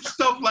say some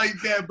stuff like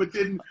that, but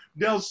then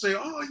they'll say,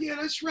 oh, yeah,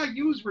 that's right.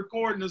 You was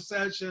recording a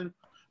session.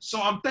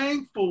 So I'm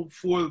thankful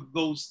for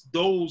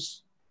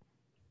those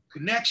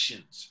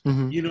connections.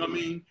 You know what I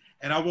mean?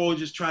 And I've always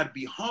just tried to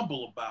be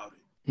humble about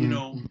it. You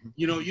know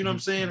what I'm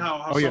saying?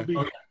 How some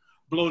people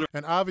blow their.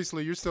 And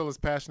obviously, you're still as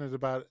passionate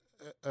about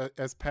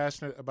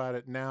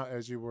it now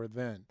as you were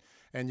then.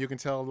 And you can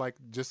tell, like,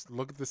 just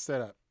look at the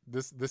setup.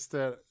 This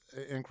setup,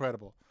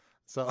 incredible.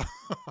 So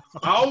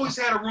I always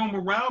had a room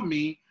around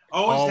me.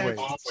 Always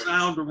had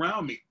sound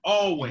around me.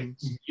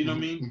 Always. You know what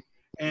I mean?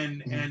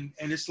 And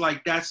it's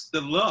like that's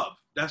the love.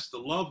 That's the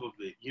love of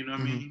it. You know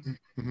what I mean?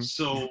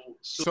 So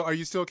are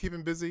you still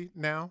keeping busy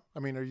now?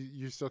 I mean, are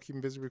you still keeping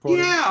busy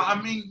recording? Yeah,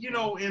 I mean, you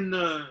know, in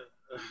the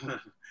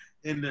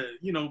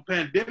you know,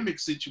 pandemic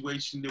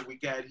situation that we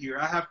got here,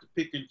 I have to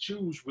pick and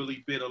choose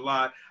really a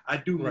lot. I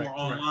do more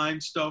online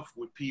stuff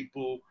with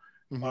people.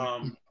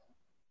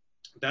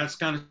 That's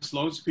kind of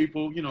slows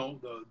people, you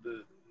know,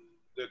 the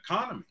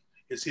economy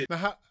is hit.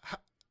 Now,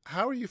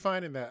 how are you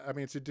finding that? I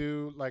mean, to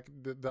do like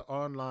the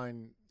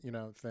online, you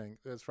know, thing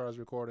as far as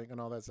recording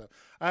and all that stuff.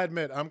 I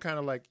admit I'm kind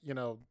of like, you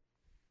know,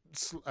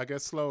 I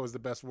guess slow is the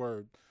best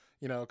word,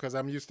 you know, because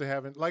I'm used to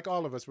having, like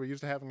all of us, we're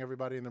used to having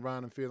everybody in the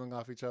round and feeling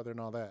off each other and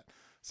all that.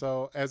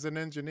 So as an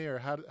engineer,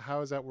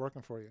 how is that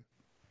working for you?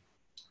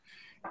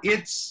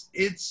 It's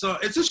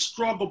a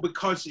struggle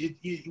because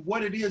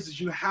what it is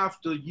you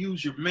have to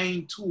use your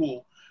main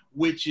tool,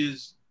 which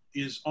is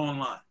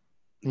online.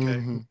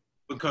 Okay.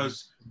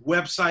 Because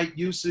website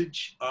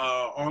usage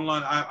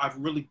online, I've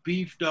really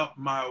beefed up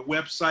my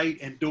website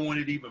and doing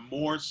it even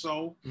more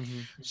so.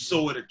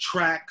 So it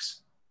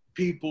attracts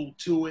people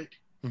to it.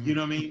 You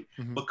know what I mean?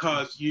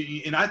 Because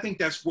and I think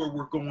that's where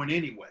we're going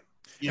anyway.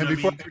 You know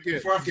before I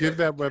forget, give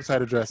that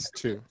website address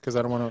too, because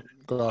I don't want to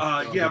go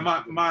off. Yeah,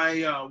 my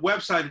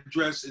website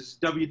address is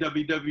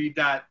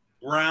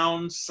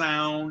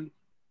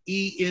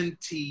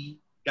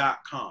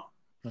www.brownsoundent.com.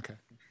 Okay.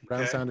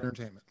 Brown Sound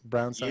Entertainment.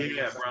 Brown Sound.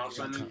 Yeah, Brown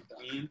Sound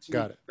Entertainment.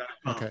 Got it.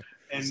 Okay.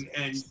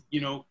 And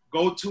you know,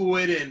 go to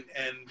it and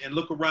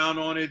look around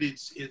on it.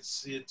 It's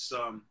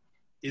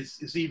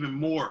even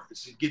more.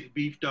 It's getting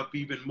beefed up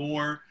even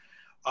more.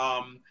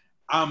 I'm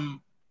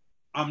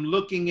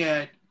looking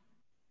at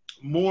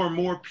more and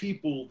more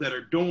people that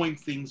are doing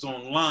things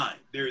online.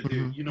 They're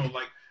you know,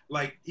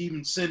 like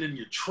even sending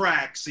your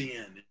tracks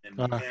in and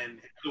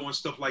doing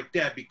stuff like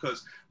that,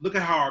 because look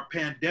at how our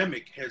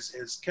pandemic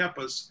has kept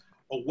us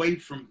away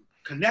from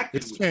connecting.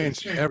 It's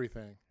changed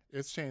everything.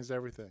 It's changed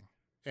everything.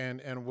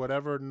 And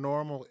whatever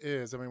normal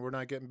is, I mean, we're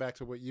not getting back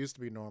to what used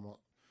to be normal,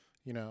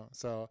 you know.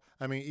 So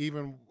I mean,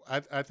 even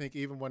I think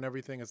even when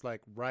everything is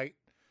like right,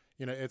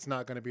 you know, it's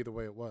not going to be the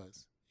way it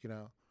was, you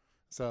know.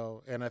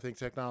 So, and I think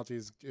technology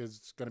is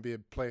going to be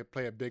play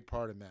a big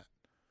part in that,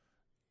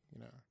 you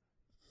know.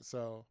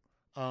 So,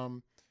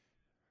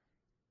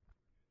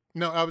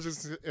 No, I was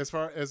just as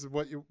far as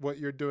what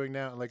you're doing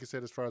now, and like you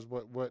said, as far as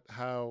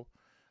how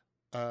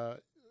uh,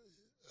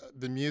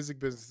 the music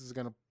business is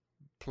going to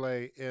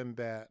play in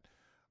that.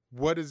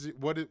 What is it,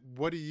 what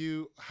do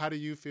you how do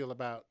you feel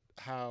about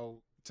how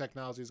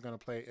technology is going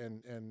to play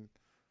in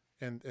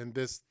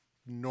this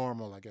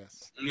normal, I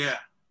guess? Yeah.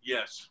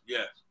 Yes.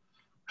 Yes.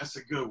 That's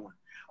a good one.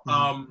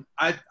 Mm-hmm.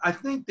 I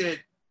think that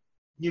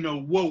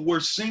what we're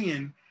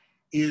seeing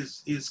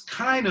is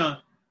kind of,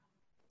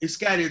 it's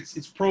got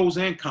its pros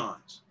and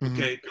cons.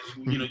 Okay,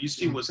 Mm-hmm. you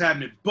see what's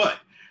happening, but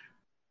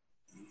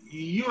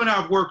you and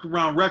I've worked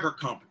around record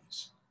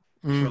companies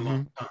for a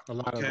long time. A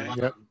lot of Okay, them.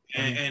 Yep.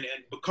 and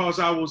because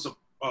I was a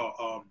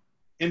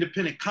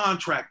independent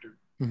contractor,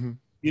 Mm-hmm.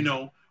 you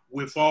know,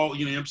 with all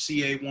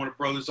MCA, Warner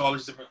Brothers, all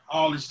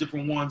these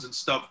different ones and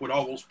stuff, with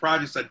all those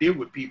projects I did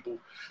with people.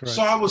 Right.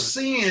 So I was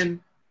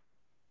seeing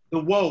the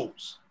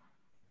woes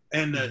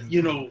and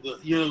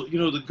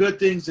the good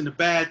things and the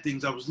bad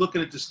things. I was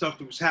looking at the stuff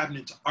that was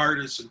happening to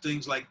artists and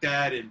things like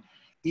that, and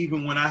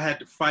even when I had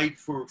to fight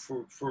for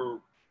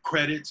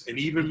credits and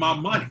even my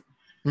money.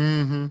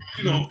 Mm-hmm.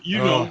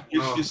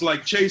 It's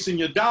like chasing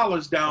your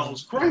dollars down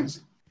is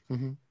crazy.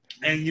 Mm-hmm.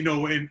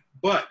 And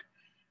but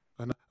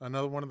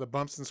another one of the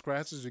bumps and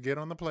scratches you get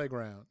on the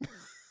playground.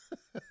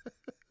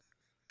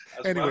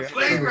 That's anyway, my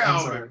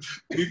playground.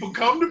 People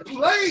come to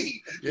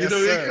play. Yes,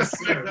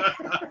 sir.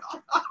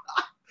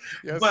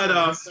 Yes,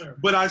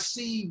 but I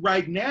see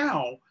right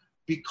now,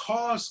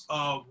 because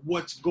of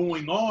what's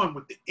going on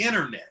with the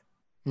internet,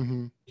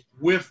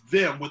 with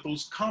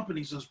those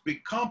companies, those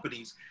big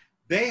companies,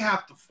 they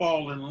have to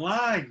fall in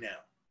line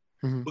now,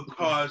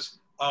 because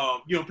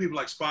people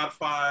like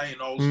Spotify and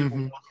all those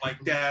different ones like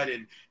that,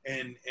 and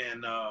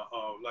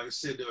like I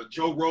said,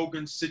 Joe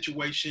Rogan's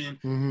situation,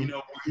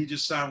 where he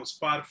just signed with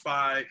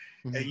Spotify,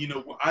 and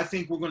I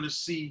think we're going to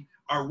see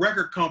our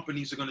record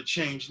companies are going to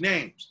change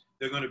names.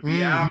 They're going to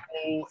be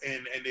Apple,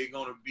 and they're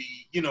going to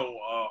be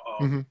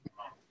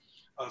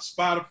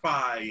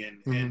Spotify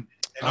and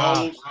all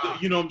those,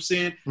 you know what I'm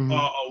saying?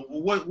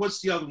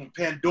 What's the other one?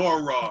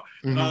 Pandora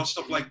and all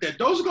stuff like that.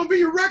 Those are going to be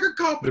your record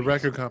companies. The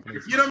record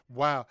companies.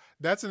 Wow.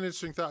 That's an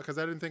interesting thought, because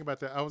I didn't think about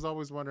that. I was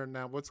always wondering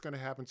now what's going to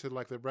happen to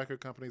like the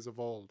record companies of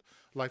old,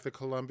 like the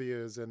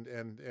Columbias and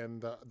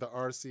the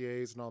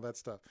RCAs and all that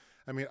stuff.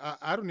 I mean,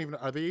 I don't even,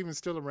 are they even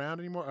still around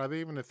anymore? Are they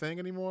even a thing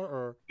anymore?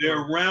 Or they're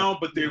around,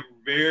 but they're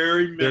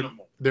very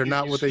minimal. They're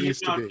not what they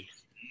used to be.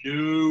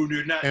 No,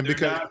 they're not.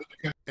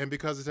 And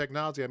because of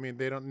technology, I mean,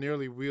 they don't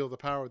nearly wield the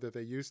power that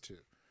they used to.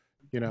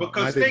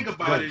 Because think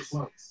about it.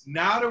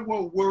 Now that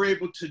what we're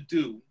able to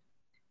do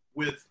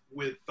with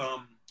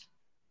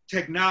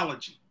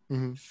technology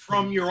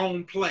from your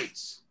own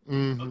place,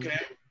 okay,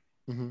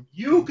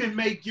 you can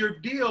make your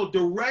deal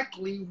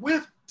directly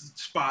with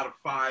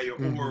Spotify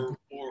or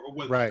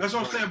what. Right. That's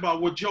what I'm saying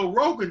about what Joe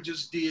Rogan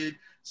just did,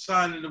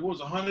 signing what was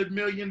 $100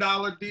 million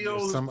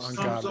deal. Some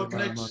comes up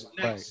next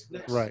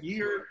right.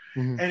 year,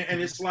 and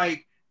it's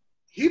like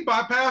he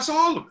bypassed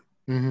all of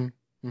it.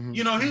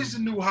 He's the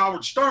new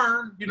Howard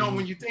Stern.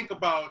 When you think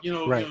about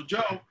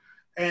Joe,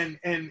 and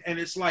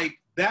it's like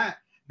that.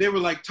 They were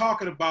like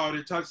talking about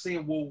it,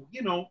 saying, well,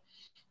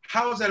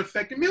 how is that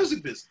affecting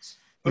music business?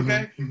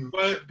 Okay,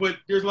 but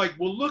there's like,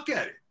 well, look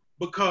at it,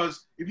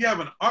 because if you have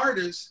an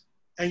artist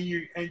and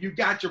you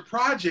got your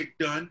project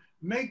done,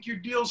 make your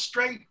deal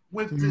straight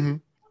with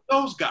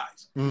those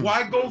guys.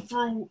 Why go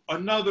through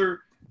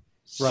another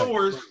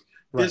source? Right.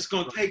 That's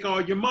going to take all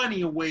your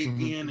money away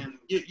again, and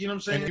you know what I'm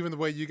saying? And even the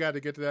way you got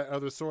to get to that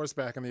other source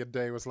back in the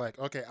day was like,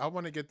 okay, I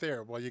want to get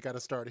there. Well, you got to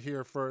start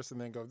here first,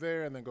 and then go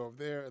there, and then go over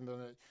there, and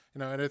then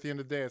and at the end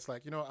of the day, it's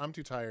like, I'm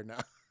too tired now.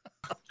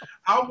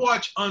 I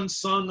watch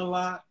Unsung a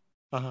lot.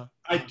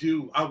 I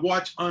do. I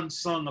watch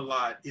Unsung a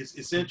lot.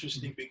 It's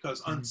interesting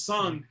because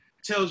Unsung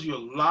tells you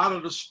a lot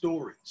of the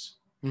stories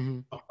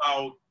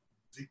about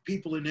the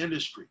people in the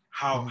industry,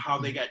 how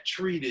they got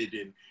treated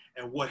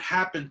and what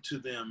happened to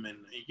them,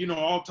 and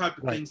all type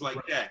of things like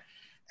that.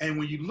 And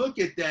when you look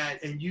at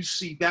that and you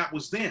see that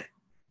was then,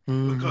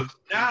 because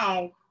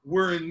now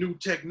we're in new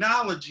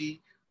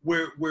technology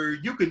where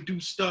you can do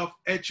stuff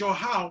at your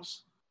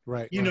house,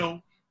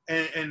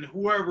 and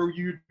whoever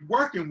you're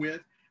working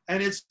with,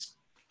 and it's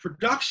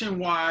production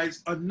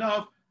wise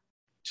enough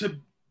to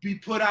be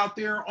put out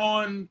there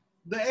on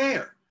the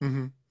air.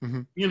 And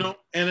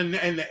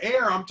the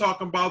air, I'm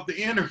talking about the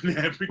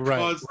internet,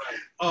 because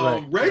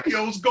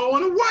radio's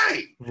going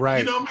away.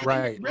 Right.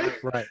 Right.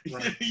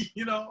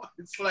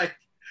 It's like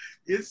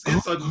it's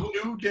a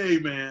new day,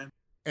 man.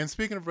 And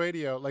speaking of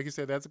radio, like you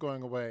said, that's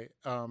going away.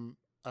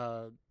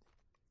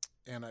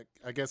 And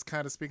I guess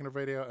kind of speaking of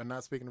radio and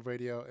not speaking of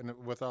radio, and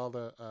with all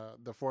the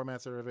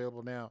formats that are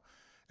available now,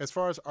 as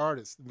far as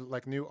artists,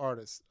 like new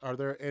artists, are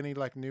there any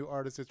like new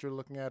artists that you're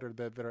looking at or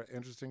that are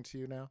interesting to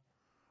you now?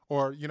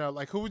 Or,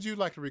 like, who would you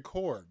like to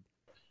record?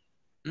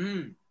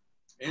 Who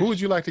would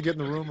you like to get in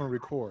the room and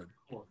record?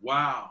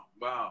 Wow.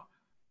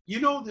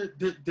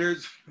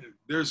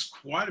 There's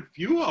quite a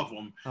few of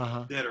them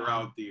that are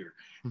out there.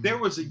 There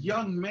was a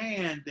young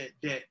man that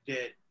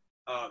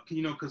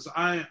because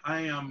I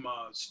am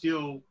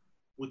still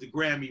with the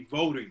Grammy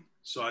voting.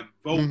 So I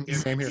vote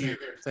every year.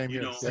 Same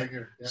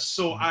here. Yeah.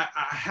 So I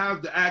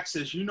have the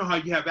access. You know how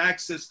you have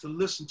access to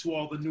listen to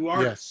all the new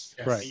artists.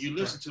 Yes. Right. And you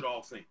listen to the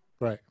whole thing.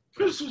 Right.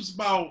 This was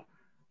about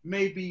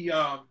maybe,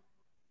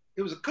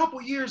 it was a couple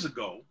years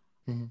ago.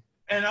 Mm-hmm.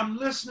 And I'm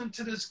listening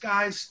to this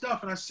guy's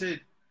stuff. And I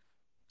said,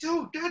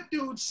 dude, that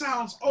dude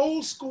sounds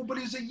old school, but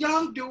he's a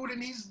young dude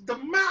and he's the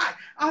man.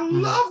 I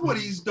love what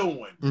he's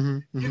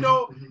doing. You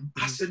know,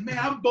 I said, man,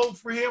 I'm voting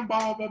for him,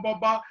 blah, blah, blah,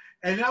 blah.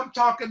 And I'm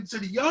talking to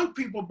the young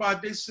people about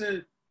it. They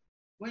said,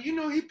 well, you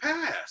know, he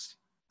passed.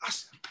 I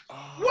said,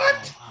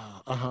 what?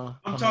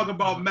 I'm talking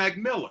about Mac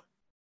Miller.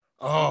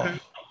 Okay?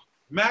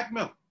 Mac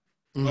Miller.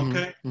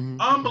 Okay?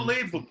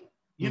 Unbelievable.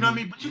 You know what I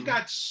mean? But you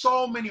got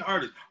so many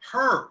artists.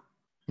 Her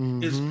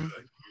is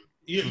good.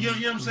 You know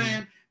what I'm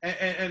saying?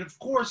 And of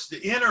course,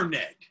 the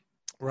internet.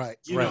 Right.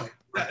 You know,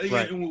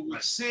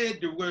 with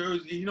Sid,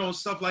 you know,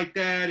 stuff like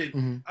that.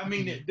 And I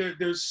mean,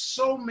 there's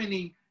so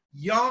many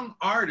young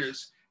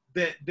artists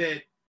that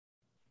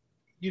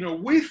you know,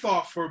 we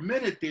thought for a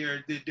minute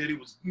there that it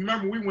was,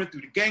 remember we went through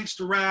the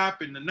gangster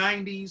rap in the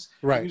 90s.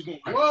 Right. We was going,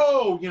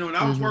 whoa, you know, and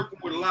I was working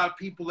with a lot of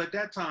people at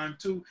that time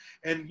too.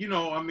 And, you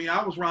know, I mean,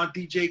 I was around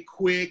DJ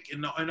Quick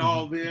and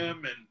all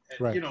them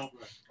and you know,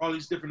 all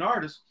these different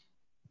artists.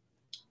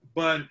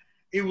 But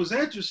it was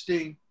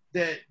interesting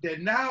that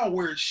now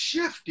where it's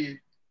shifted,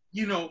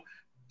 you know,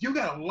 you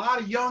got a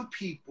lot of young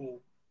people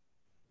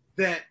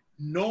that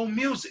know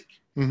music.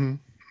 You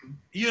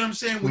know what I'm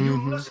saying? When you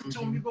listen to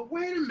them, you go,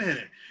 wait a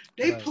minute.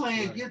 They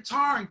playing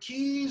guitar and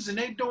keys and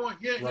they doing,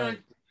 you know,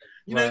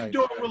 they're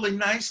doing really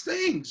nice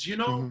things, you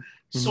know?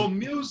 So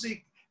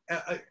music,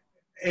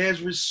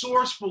 as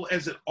resourceful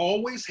as it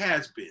always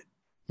has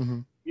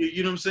been,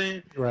 you know what I'm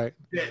saying? Right.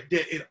 That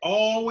it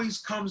always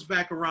comes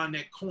back around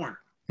that corner.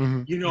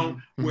 You know,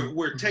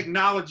 where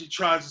technology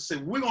tries to say,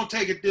 we're going to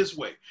take it this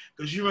way.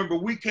 Because you remember,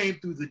 we came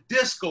through the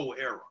disco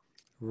era.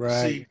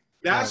 Right. See,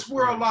 that's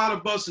where a lot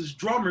of us as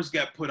drummers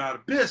got put out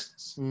of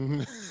business.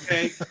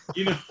 Okay?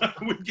 You know,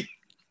 wait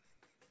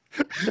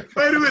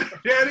a minute,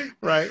 Daddy.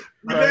 Right.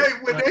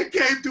 When they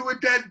came through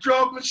with that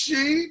drum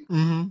machine,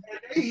 and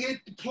they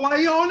hit the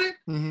play on it,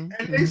 and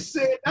they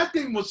said that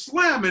thing was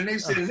slamming. They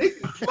said they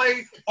can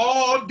play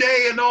all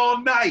day and all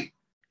night.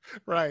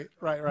 Right.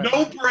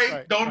 No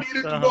break. Don't need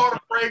it to go to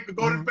break or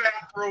go to the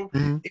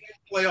bathroom.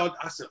 Play all.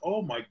 I said,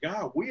 "Oh my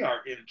God, we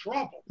are in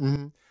trouble."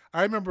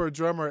 I remember a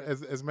drummer,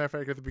 as a matter of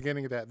fact, at the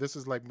beginning of that. This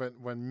is like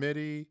when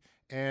MIDI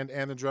and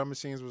the drum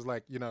machines was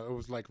like, you know, it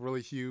was like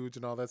really huge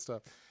and all that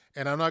stuff.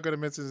 And I'm not going to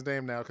mention his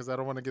name now because I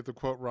don't want to get the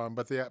quote wrong.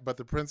 But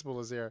the principle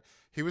is there.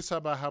 He was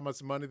talking about how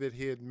much money that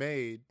he had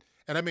made,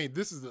 and I mean,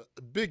 this is a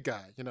big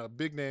guy, you know, a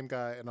big name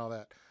guy and all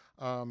that.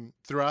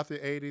 Throughout the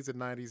 80s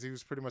and 90s, he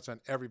was pretty much on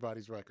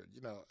everybody's record,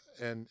 you know,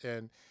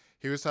 and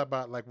he was talking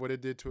about like what it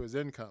did to his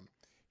income.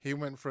 He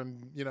went from,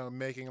 you know,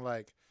 making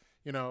like,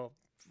 you know,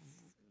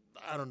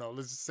 I don't know,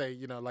 let's just say,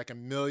 you know, like $1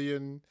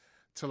 million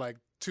to like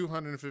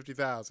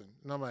 250,000.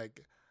 And I'm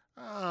like,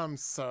 I'm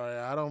sorry,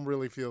 I don't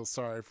really feel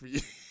sorry for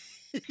you.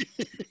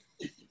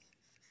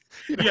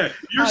 You know, yeah,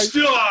 you're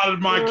still out of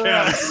my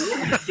category. What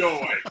are you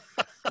doing?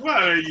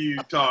 What are you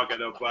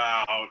talking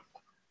about?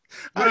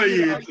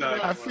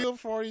 I feel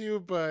for you,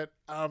 but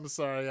I'm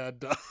sorry, I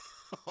don't.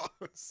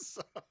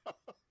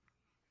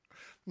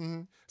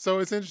 So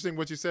it's interesting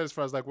what you said as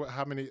far as like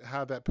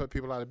how that put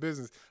people out of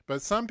business.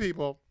 But some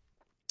people,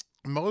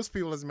 most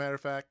people, as a matter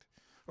of fact,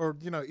 or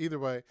you know, either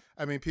way,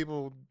 I mean,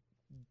 people.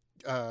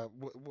 What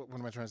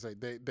am I trying to say?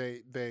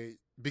 They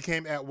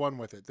became at one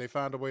with it. They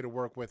found a way to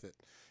work with it.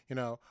 You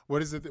know,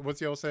 what's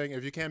the old saying?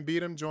 If you can't beat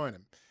them, join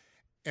them.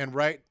 And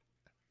right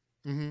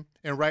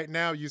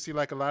now, you see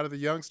like a lot of the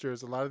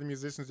youngsters, a lot of the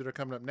musicians that are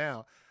coming up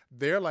now,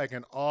 they're like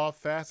in all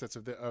facets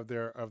of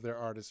their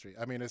artistry.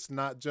 I mean, it's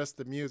not just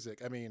the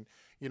music. I mean,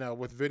 you know,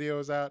 with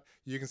videos out,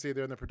 you can see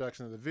they're in the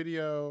production of the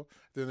video.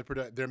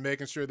 They're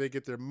making sure they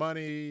get their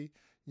money,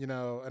 you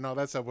know, and all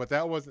that stuff. But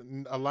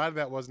a lot of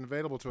that wasn't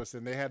available to us,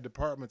 and they had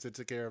departments that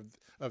took care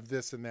of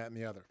this and that and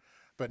the other.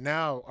 But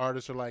now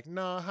artists are like,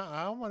 no,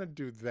 I don't want to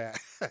do that,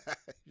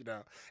 you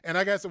know. And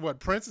I guess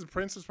Prince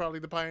was probably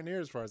the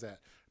pioneer as far as that.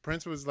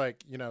 Prince was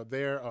like, you know,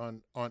 there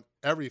on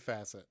every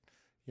facet,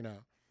 you know.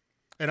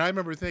 And I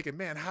remember thinking,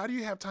 man, how do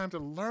you have time to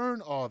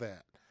learn all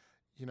that,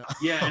 you know?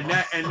 Yeah,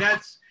 and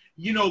that's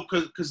you know,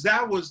 because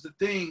that was the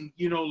thing,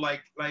 you know,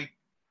 like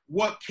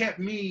what kept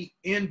me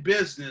in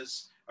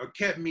business or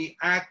kept me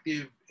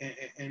active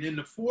and in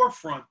the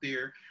forefront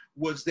there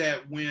was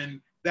that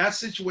when that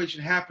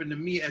situation happened to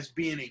me as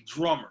being a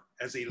drummer,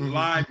 as a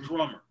live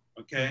drummer,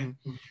 okay?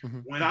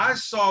 When I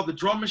saw the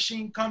drum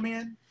machine come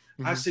in,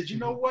 I said, you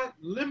know what?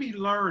 Let me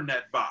learn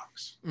that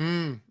box,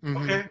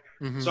 okay?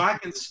 So I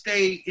can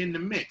stay in the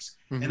mix.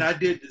 And I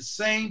did the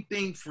same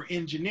thing for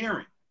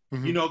engineering,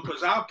 you know,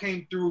 because I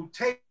came through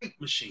tape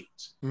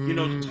machines, you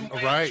know,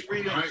 2-inch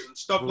reels and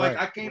stuff like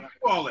I came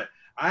through all that.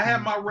 I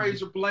had my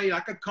razor blade. I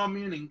could come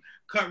in and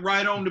cut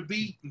right on the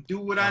beat and do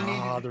what I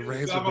needed to do.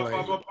 Razor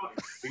blade.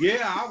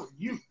 Yeah,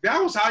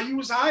 that was how you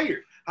was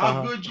hired.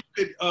 How good you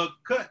could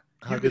cut.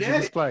 How good you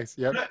could splice.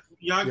 Yep.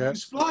 y'all can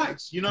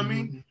splice. You know what I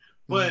mean?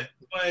 But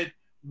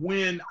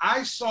when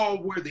I saw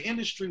where the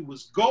industry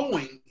was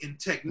going in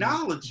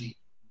technology,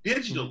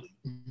 digitally,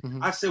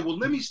 I said, well,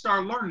 let me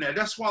start learning that.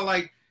 That's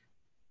why,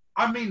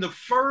 the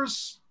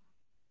first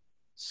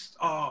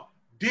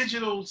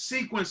digital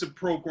sequencing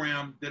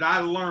program that I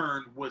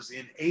learned was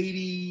in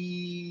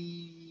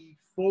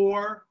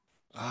 '84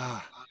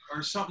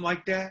 or something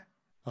like that.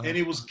 And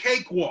it was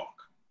Cakewalk,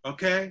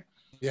 okay?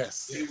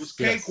 Yes. It was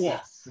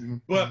Cakewalk. Yes.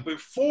 But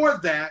before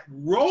that,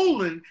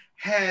 Roland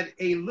had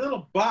a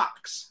little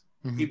box.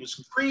 It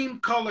was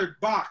cream-colored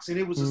box, and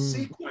it was a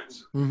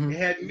sequencer. It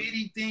had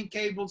MIDI thing,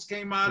 cables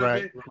came out of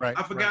it.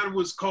 I forgot it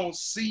was called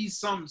C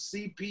something,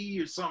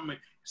 CP or something.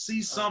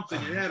 C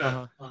something. It had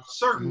a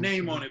certain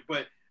name on it,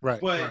 but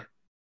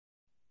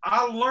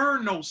I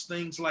learned those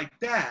things like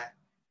that,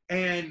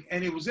 and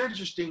it was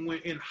interesting when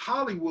in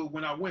Hollywood,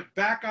 when I went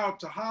back out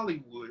to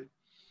Hollywood,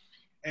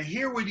 and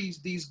here were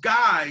these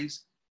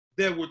guys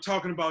that were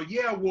talking about,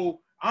 yeah,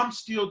 well, I'm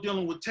still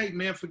dealing with tape,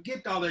 man.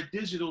 Forget all that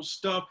digital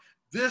stuff.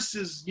 This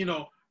is,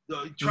 the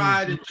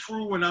tried and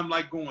true. And I'm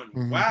like going,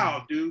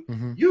 wow, dude,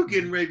 you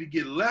getting ready to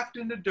get left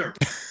in the dirt.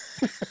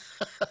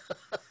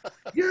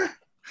 Yeah.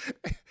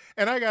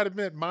 And I got to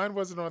admit, mine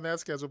wasn't on that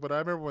schedule, but I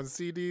remember when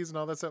CDs and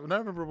all that stuff, and I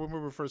remember when we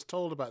were first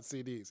told about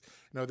CDs,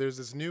 there's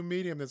this new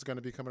medium that's going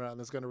to be coming out and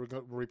it's going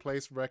to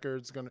replace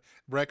records, and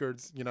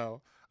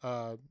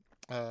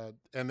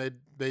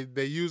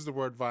they use the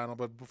word vinyl,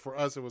 but for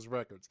us, it was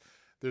records.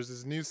 There's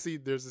this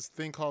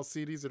thing called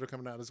CDs that are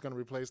coming out. It's going to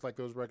replace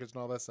those records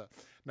and all that stuff.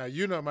 Now,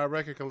 my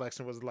record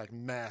collection was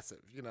massive.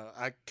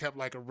 I kept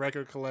a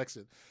record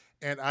collection.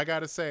 And I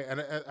got to say,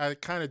 and I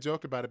kind of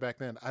joked about it back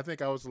then. I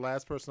think I was the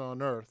last person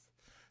on earth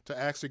to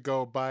actually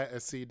go buy a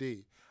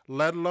CD,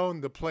 let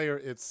alone the player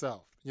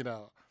itself,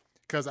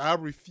 because I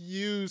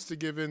refused to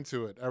give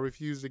into it.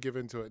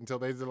 Until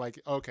they were like,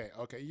 okay,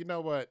 you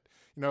know what?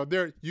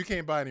 You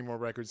can't buy any more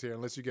records here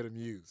unless you get them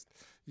used,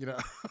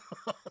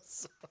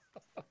 So.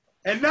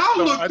 And now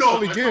look, though,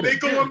 they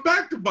going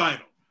back to vinyl.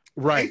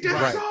 Right. Ain't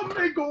that something?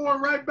 They going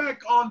right back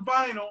on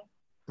vinyl.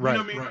 You know what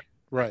I mean?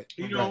 Right.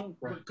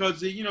 Because,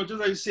 just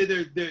like you said,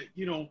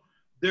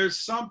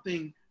 there's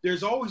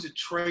always a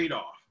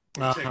trade-off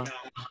in technology.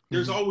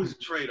 There's always a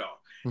trade-off.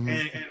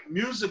 And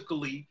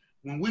musically,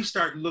 when we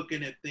start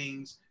looking at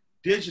things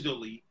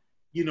digitally,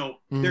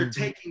 they're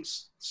taking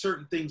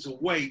certain things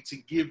away to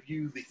give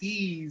you the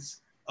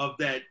ease of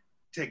that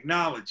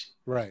technology.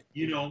 Right.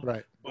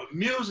 But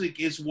music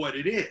is what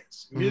it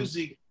is.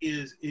 Music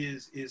is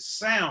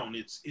sound.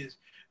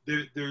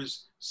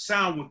 There's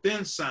sound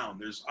within sound.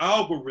 There's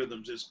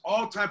algorithms. There's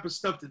all type of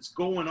stuff that's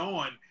going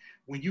on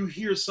when you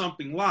hear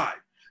something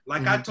live.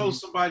 Like I told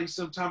somebody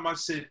sometime, I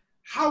said,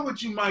 how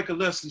would you mic a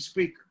Leslie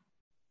speaker?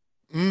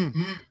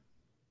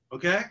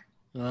 Okay.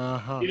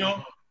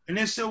 And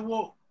they said,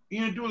 well,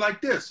 do it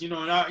like this, and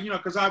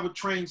because I would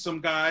train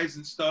some guys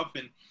and stuff,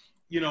 and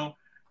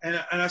and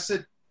I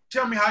said,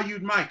 tell me how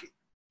you'd mic it.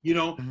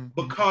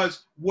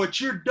 Because what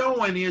you're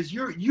doing is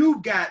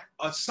you've got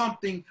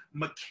something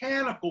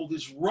mechanical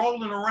that's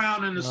rolling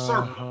around in a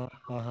circle,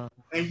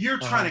 and you're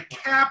trying to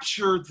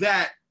capture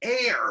that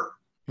air.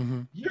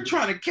 You're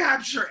trying to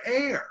capture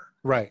air.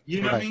 Right.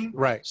 You know what I mean?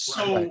 Right.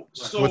 So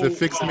with a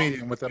fixed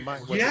medium, with a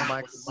mic. With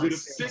a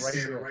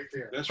fixed right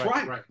there. That's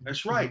right.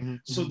 That's right.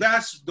 So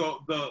that's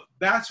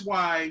that's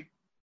why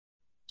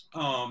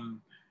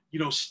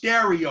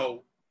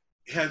stereo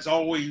has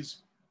always.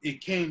 It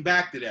came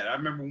back to that. I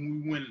remember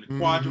when we went into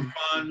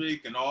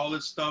quadraphonic and all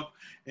this stuff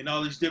and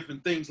all these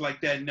different things like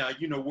that. Now,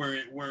 we're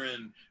in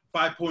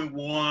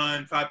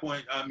 5.1,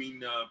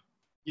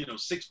 6.1,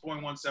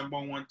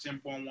 7.1,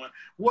 10.1,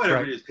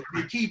 whatever it is.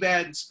 They keep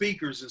adding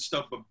speakers and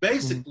stuff, but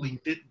basically,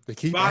 they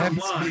keep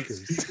adding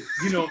speakers.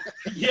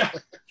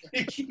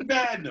 They keep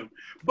adding them.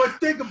 But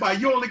think about it,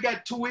 you only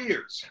got 2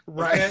 ears.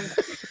 Okay?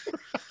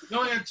 You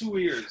only have 2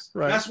 ears.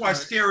 Right. That's why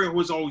stereo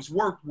has always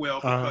worked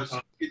well, because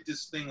you get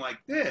this thing like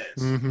this.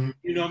 You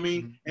know what I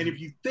mean? And if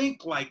you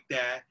think like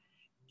that,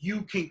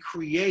 you can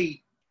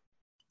create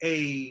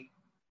a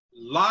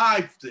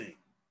live thing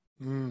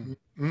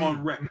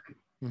on record.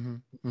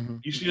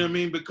 You see what I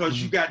mean?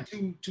 Because you got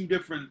two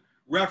different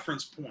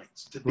reference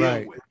points to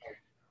deal with.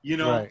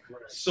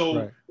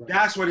 So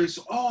that's what it's.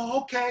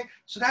 Oh, okay.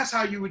 So that's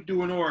how you would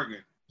do an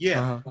organ.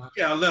 Yeah,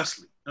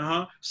 Leslie.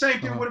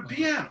 Same thing with a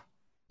piano.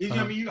 You know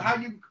what I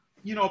mean?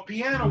 A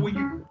piano when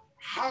you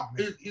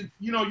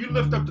you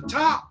lift up the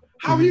top.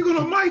 How are you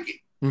gonna mic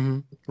it?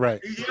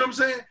 Right. You know what I'm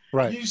saying?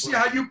 Right. You see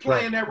how you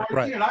playing that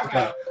right here?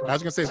 I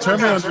was gonna say,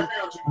 turn me on.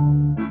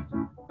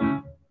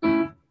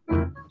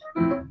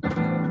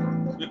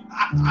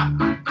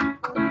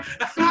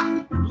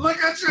 Look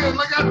at you!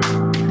 Look at.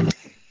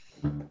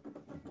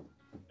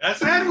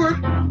 That's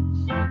Edward.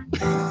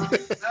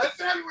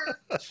 That's Edward.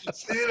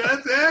 See,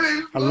 that's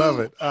Eddie. I love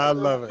it.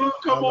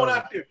 Come on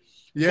out there.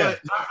 Yeah.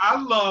 But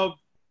I love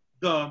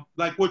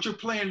what you're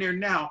playing there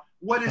now.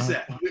 What is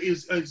that?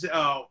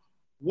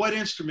 What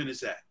instrument is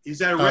that? Is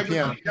that a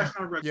regular? Piano. That's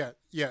not a regular.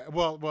 Yeah.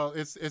 Well,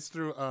 it's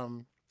through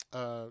what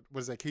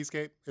is that?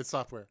 Keyscape. It's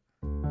software.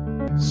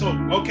 So,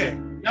 okay,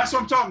 that's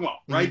what I'm talking about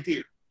right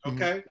there.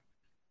 Okay.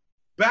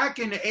 Back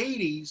in the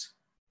 80s,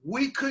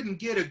 we couldn't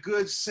get a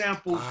good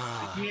sample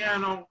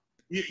piano.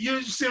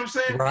 You see what I'm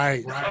saying?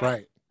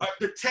 Right.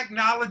 The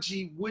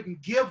technology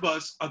wouldn't give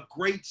us a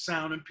great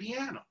sounding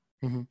piano.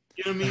 You know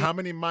what I mean? How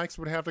many mics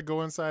would have to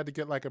go inside to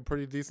get like a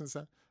pretty decent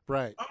sound?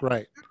 Right.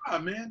 Yeah,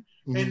 man.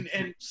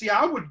 And see,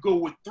 I would go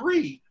with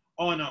 3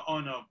 on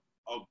a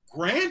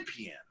grand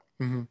piano.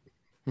 You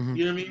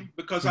know what I mean?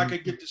 Because I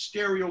could get the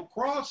stereo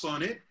cross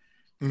on it,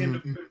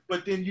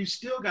 but then you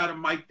still got to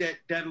mic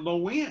that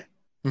low end.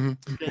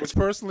 Which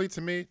personally,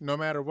 to me, no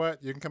matter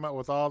what, you can come out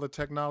with all the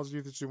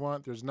technology that you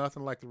want. There's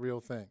nothing like the real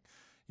thing,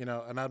 you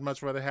know. And I'd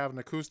much rather have an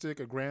acoustic,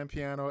 a grand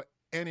piano,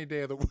 any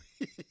day of the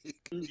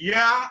week.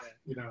 Yeah,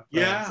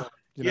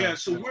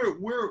 So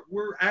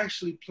we're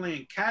actually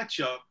playing catch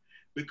up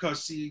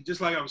because, see,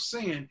 just like I was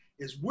saying,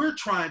 is we're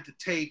trying to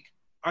take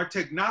our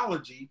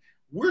technology,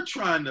 we're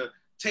trying to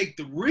take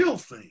the real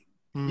thing,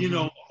 you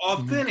know,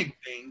 authentic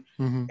thing,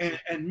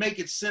 and make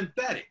it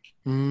synthetic.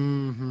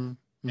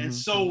 And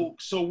so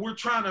we're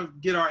trying to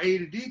get our A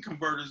to D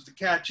converters to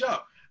catch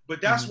up.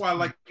 But that's why,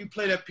 like, you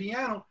play that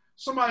piano,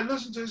 somebody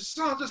listens to it,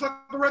 sounds just like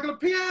a regular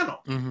piano.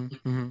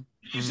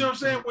 You see what I'm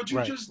saying? What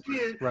you just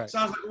did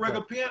sounds like a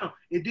regular piano.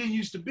 It didn't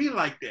used to be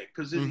like that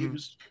because it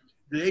was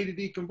the A to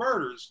D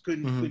converters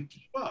couldn't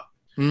keep up.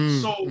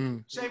 So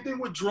same thing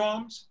with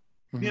drums.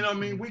 You know what I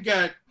mean? We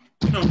got,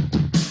 you know.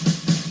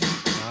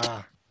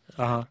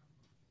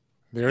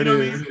 There it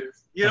is.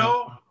 You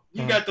know,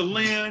 you got the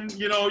Lin,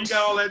 you know, you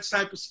got all that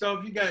type of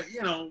stuff. You got,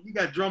 you know, you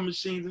got drum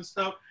machines and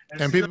stuff.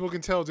 And people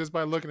can tell just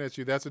by looking at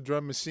you, that's a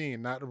drum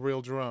machine, not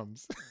real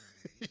drums.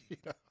 You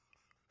know?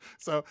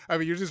 So, I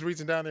mean, you're just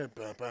reaching down there,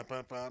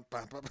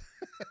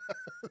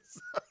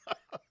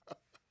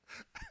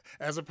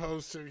 as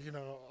opposed to, you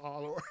know,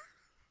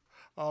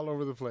 all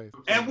over the place.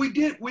 And we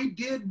did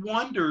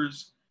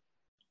wonders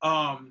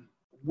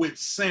with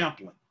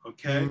sampling.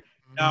 Okay.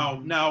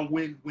 Now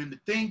when the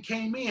thing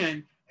came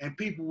in and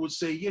people would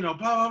say, you know,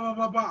 blah, blah,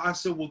 blah, blah, I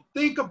said, well,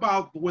 think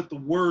about what the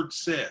word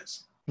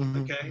says.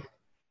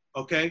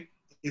 Okay.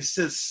 It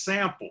says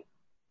sample.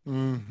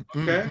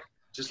 Okay.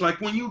 Just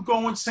like when you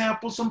go and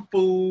sample some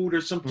food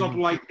or something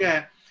like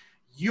that,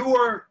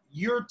 you're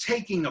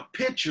taking a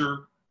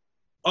picture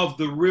of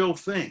the real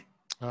thing.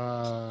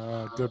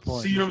 Good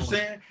point. See what I'm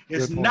saying?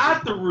 It's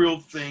not the real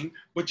thing,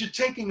 but you're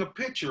taking a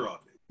picture of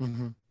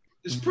it.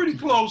 It's pretty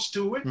close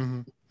to it. You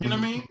know what I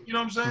mean? You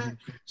know what I'm saying?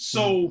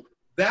 So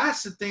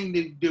that's the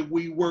thing that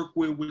we work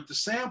with the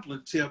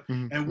sampling tip,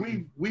 and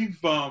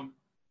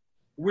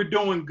we're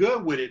doing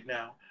good with it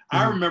now.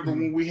 I remember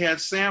when we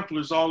had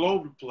samplers all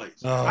over the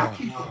place. I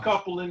keep a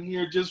couple in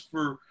here just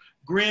for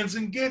grins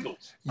and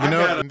giggles. You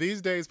know, and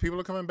these days people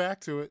are coming back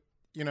to it,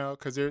 you know,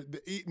 because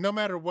no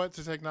matter what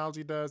the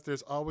technology does,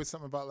 there's always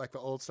something about like the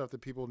old stuff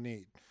that people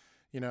need,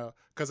 you know,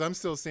 because I'm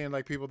still seeing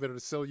like people that are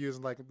still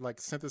using like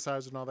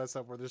synthesizers and all that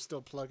stuff where they're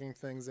still plugging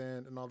things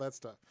in and all that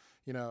stuff,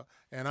 you know,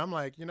 and I'm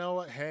like, you know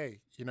what,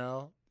 hey, you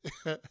know,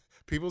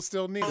 people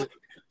still need it.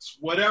 It's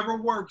whatever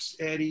works,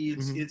 Eddie.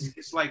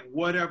 It's like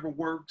whatever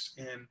works.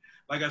 And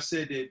like I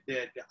said,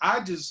 that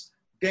I just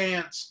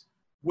dance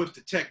with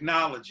the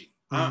technology.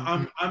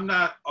 I'm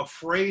not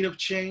afraid of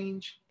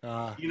change. You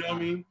know what I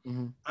mean?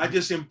 I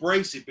just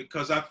embrace it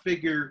because I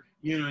figure,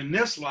 you know, in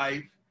this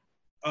life,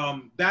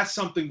 that's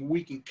something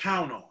we can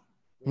count on.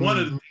 One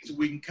of the things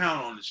we can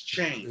count on is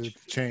change.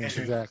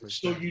 Exactly.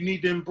 So you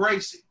need to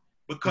embrace it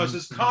because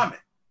it's coming.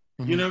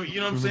 You know what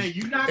I'm saying?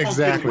 You're not gonna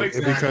get away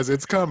from because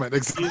it's coming.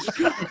 It's coming.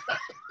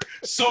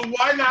 So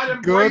why not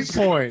embrace it?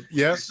 Good point.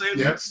 Yep. Say,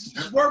 let's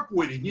just work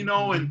with it, you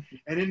know, and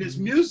in this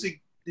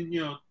music, you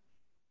know,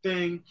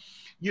 thing,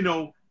 you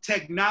know,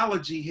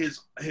 technology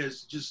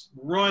has just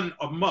run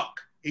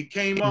amok. It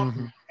came up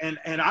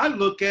and I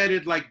look at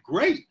it like,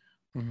 great.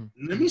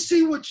 Let me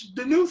see what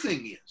the new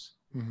thing is.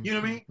 You know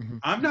what I mean?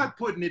 I'm not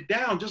putting it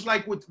down. Just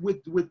like with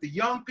the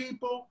young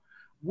people,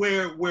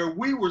 where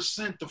we were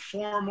sent to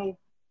formal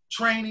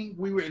training,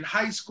 we were in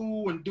high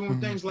school and doing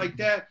things like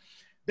that.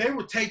 They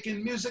were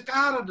taking music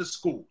out of the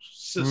school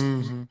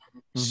systems.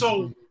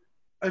 So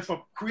if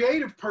a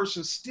creative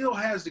person still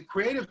has the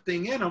creative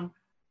thing in them,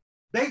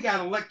 they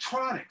got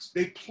electronics.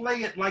 They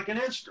play it like an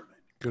instrument.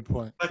 Good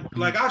point.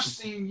 Like I've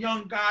seen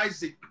young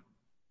guys that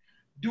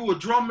do a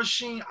drum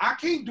machine. I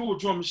can't do a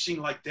drum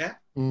machine like that.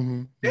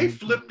 They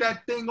flip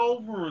that thing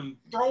over and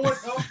throw it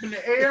up in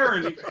the air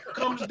and it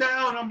comes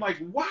down. I'm like,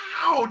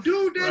 wow,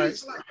 dude, that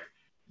is like,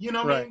 you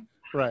know what I mean?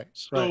 Right.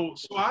 So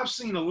I've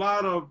seen a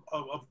lot of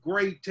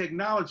great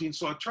technology, and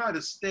so I try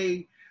to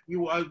stay.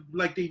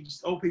 Like the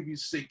old people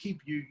used to say, keep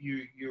your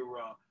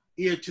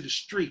ear to the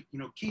street. You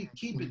know, keep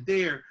it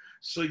there,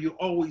 so you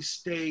always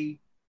stay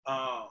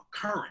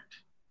current.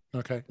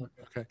 Okay.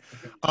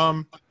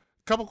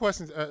 Couple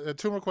questions,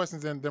 2 more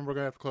questions, and then we're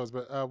gonna have to close.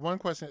 But one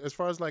question, as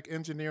far as like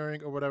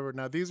engineering or whatever.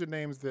 Now these are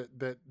names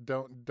that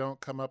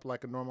don't come up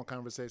like a normal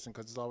conversation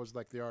because it's always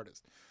like the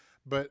artist.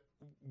 But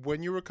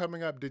when you were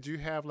coming up, did you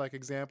have like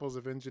examples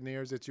of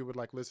engineers that you would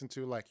like listen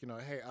to? Like, you know,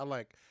 hey, I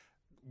like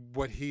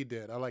what he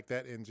did. I like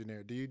that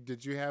engineer.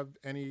 Did you have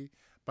any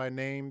by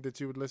name that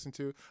you would listen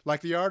to?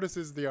 Like the artist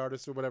is the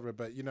artist or whatever,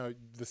 but you know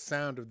the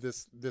sound of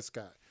this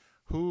guy.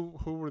 Who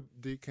were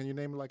can you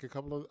name like a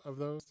couple of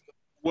those?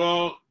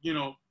 Well, you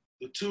know,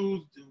 the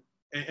two,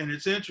 and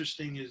it's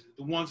interesting, is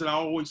the ones that I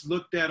always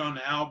looked at on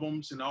the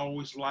albums and I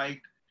always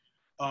liked.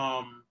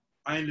 I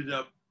ended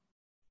up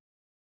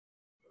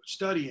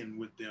studying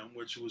with them,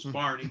 which was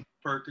Barney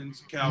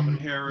Perkins, Calvin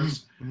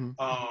Harris,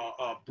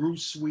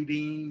 Bruce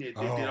Swedeen. They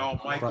did all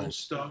Michael's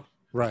stuff.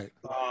 Right.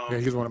 Yeah,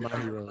 he's one of my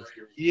heroes.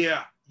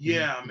 Yeah,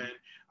 man.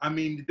 I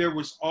mean, there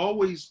was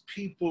always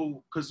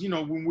people, because, you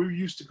know, when we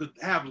used to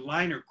have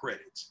liner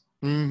credits,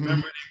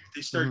 remember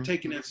they started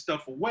taking that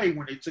stuff away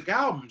when they took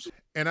albums.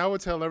 And I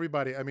would tell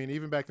everybody, I mean,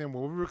 even back then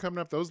when we were coming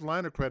up, those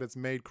liner credits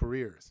made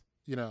careers.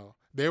 You know,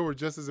 they were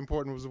just as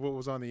important as what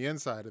was on the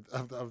inside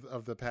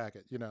of the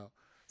packet, you know.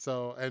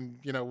 So, and,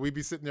 you know, we'd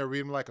be sitting there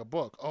reading like a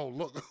book. Oh,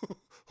 look,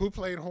 who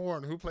played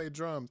horn, who played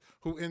drums,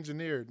 who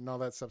engineered and all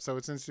that stuff. So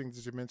it's interesting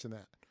that you mentioned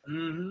that.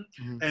 And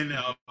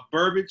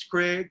Burbage,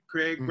 Craig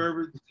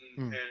Burbage.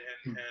 And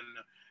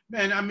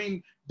man, I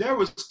mean, there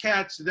was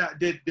cats that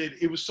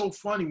it was so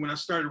funny when I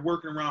started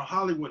working around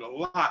Hollywood a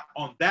lot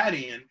on that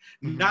end,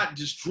 not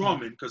just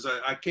drumming, because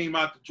I came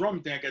out the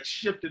drumming thing, I got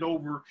shifted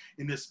over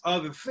in this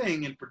other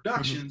thing in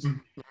productions.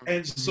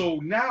 And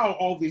so now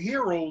all the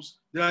heroes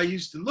that I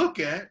used to look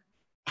at,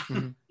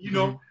 you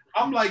know,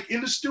 I'm like in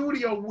the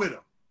studio with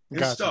them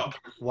and stuff.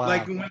 Wow.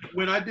 Like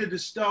when I did the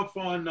stuff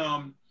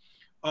on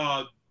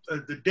the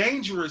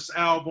Dangerous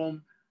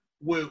album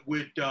with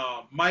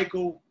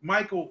Michael,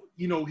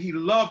 you know, he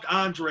loved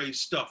Andre's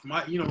stuff.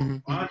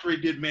 Andre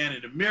did Man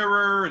in the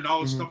Mirror and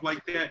all the stuff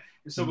like that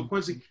and stuff with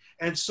Quincy.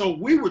 And so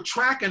we were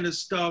tracking the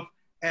stuff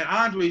at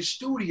Andre's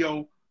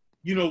studio,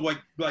 you know, like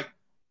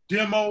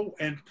demo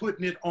and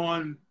putting it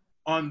on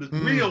the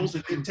reels,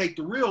 and then take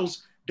the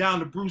reels down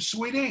to Bruce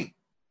Swedeen.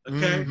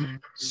 Okay.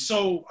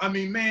 So, I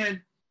mean,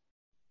 man,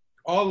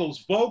 all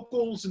those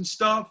vocals and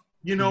stuff,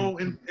 you know,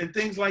 and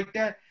things like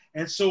that.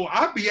 And so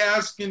I'd be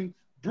asking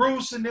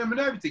Bruce and them and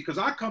everything, because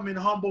I come in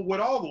humble with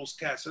all those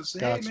cats. I say,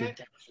 hey, man,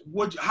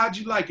 how'd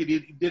you like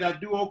it? Did I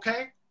do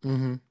okay? You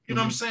know what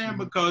I'm saying?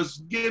 Because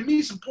give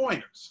me some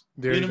pointers.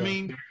 You know what I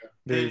mean?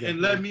 And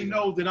let me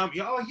know that oh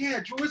yeah,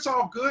 Drew, it's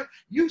all good.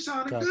 You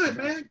sounded good,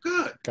 man.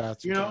 Good.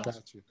 Got you. You know?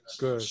 Got you.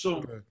 Good.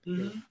 So,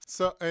 good.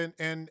 So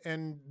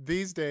and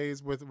these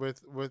days with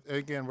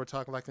again, we're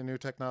talking like the new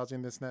technology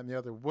and this and that and the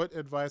other. What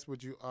advice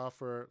would you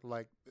offer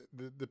like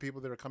the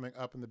people that are coming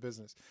up in the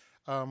business,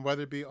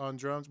 whether it be on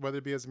drums, whether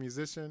it be as a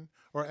musician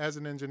or as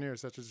an engineer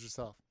such as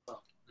yourself?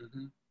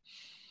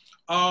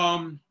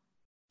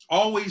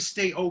 Always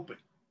stay open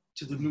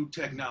to the new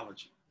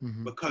technology.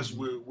 Because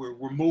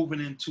we're moving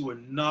into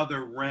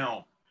another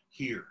realm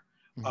here.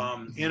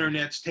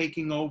 Internet's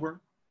taking over,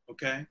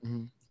 okay?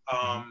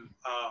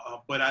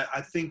 But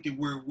I think that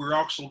we're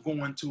also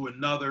going to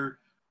another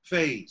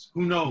phase.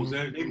 Who knows?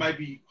 They might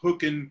be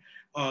hooking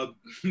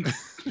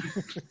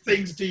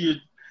things to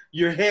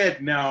your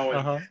head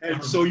now,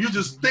 and so you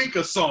just think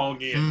a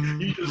song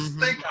in. You just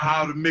think of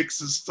how to mix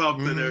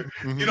something, or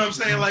you know what I'm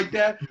saying, like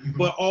that.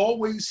 But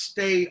always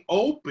stay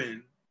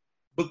open,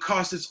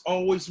 because it's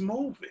always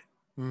moving.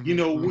 You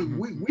know,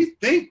 we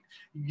think,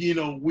 you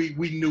know, we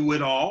knew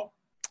it all.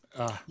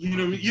 You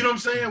know what I'm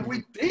saying?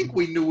 We think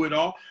we knew it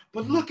all,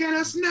 but look at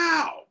us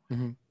now.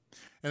 And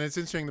it's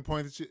interesting the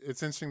points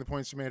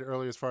you made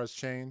earlier as far as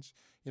change.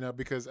 You know,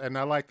 because and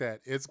I like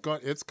that it's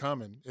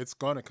coming. It's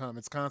going to come.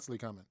 It's constantly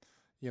coming.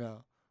 You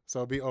know,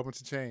 so be open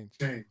to change.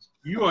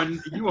 You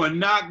are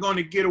not going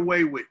to get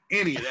away with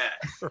any of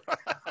that.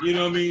 You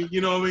know what I mean?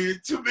 You know what I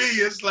mean? To me,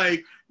 it's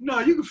like, no,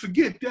 you can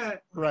forget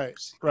that. Right.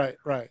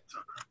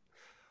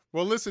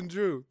 Well, listen,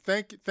 Drew,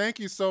 thank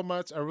you so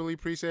much. I really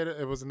appreciate it.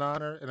 It was an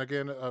honor. And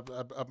again,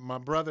 my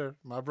brother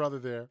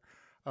there.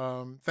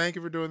 Thank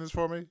you for doing this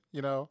for me.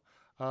 You know,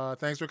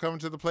 thanks for coming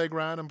to the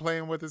playground and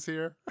playing with us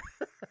here.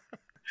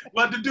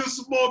 Want to do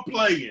some more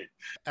playing.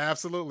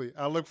 Absolutely.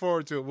 I look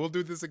forward to it. We'll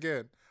do this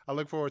again. I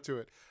look forward to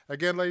it.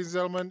 Again, ladies and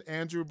gentlemen,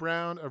 Andrew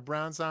Brown of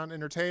Brown Sound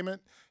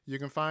Entertainment. You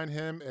can find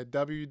him at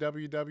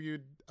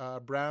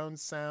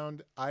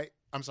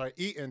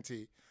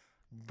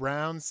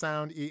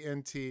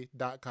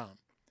brownsoundent.com.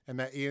 And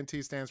that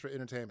ENT stands for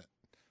entertainment.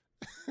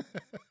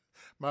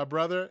 My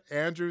brother,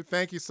 Andrew,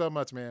 thank you so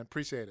much, man.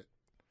 Appreciate it.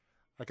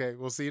 Okay,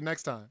 we'll see you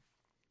next time.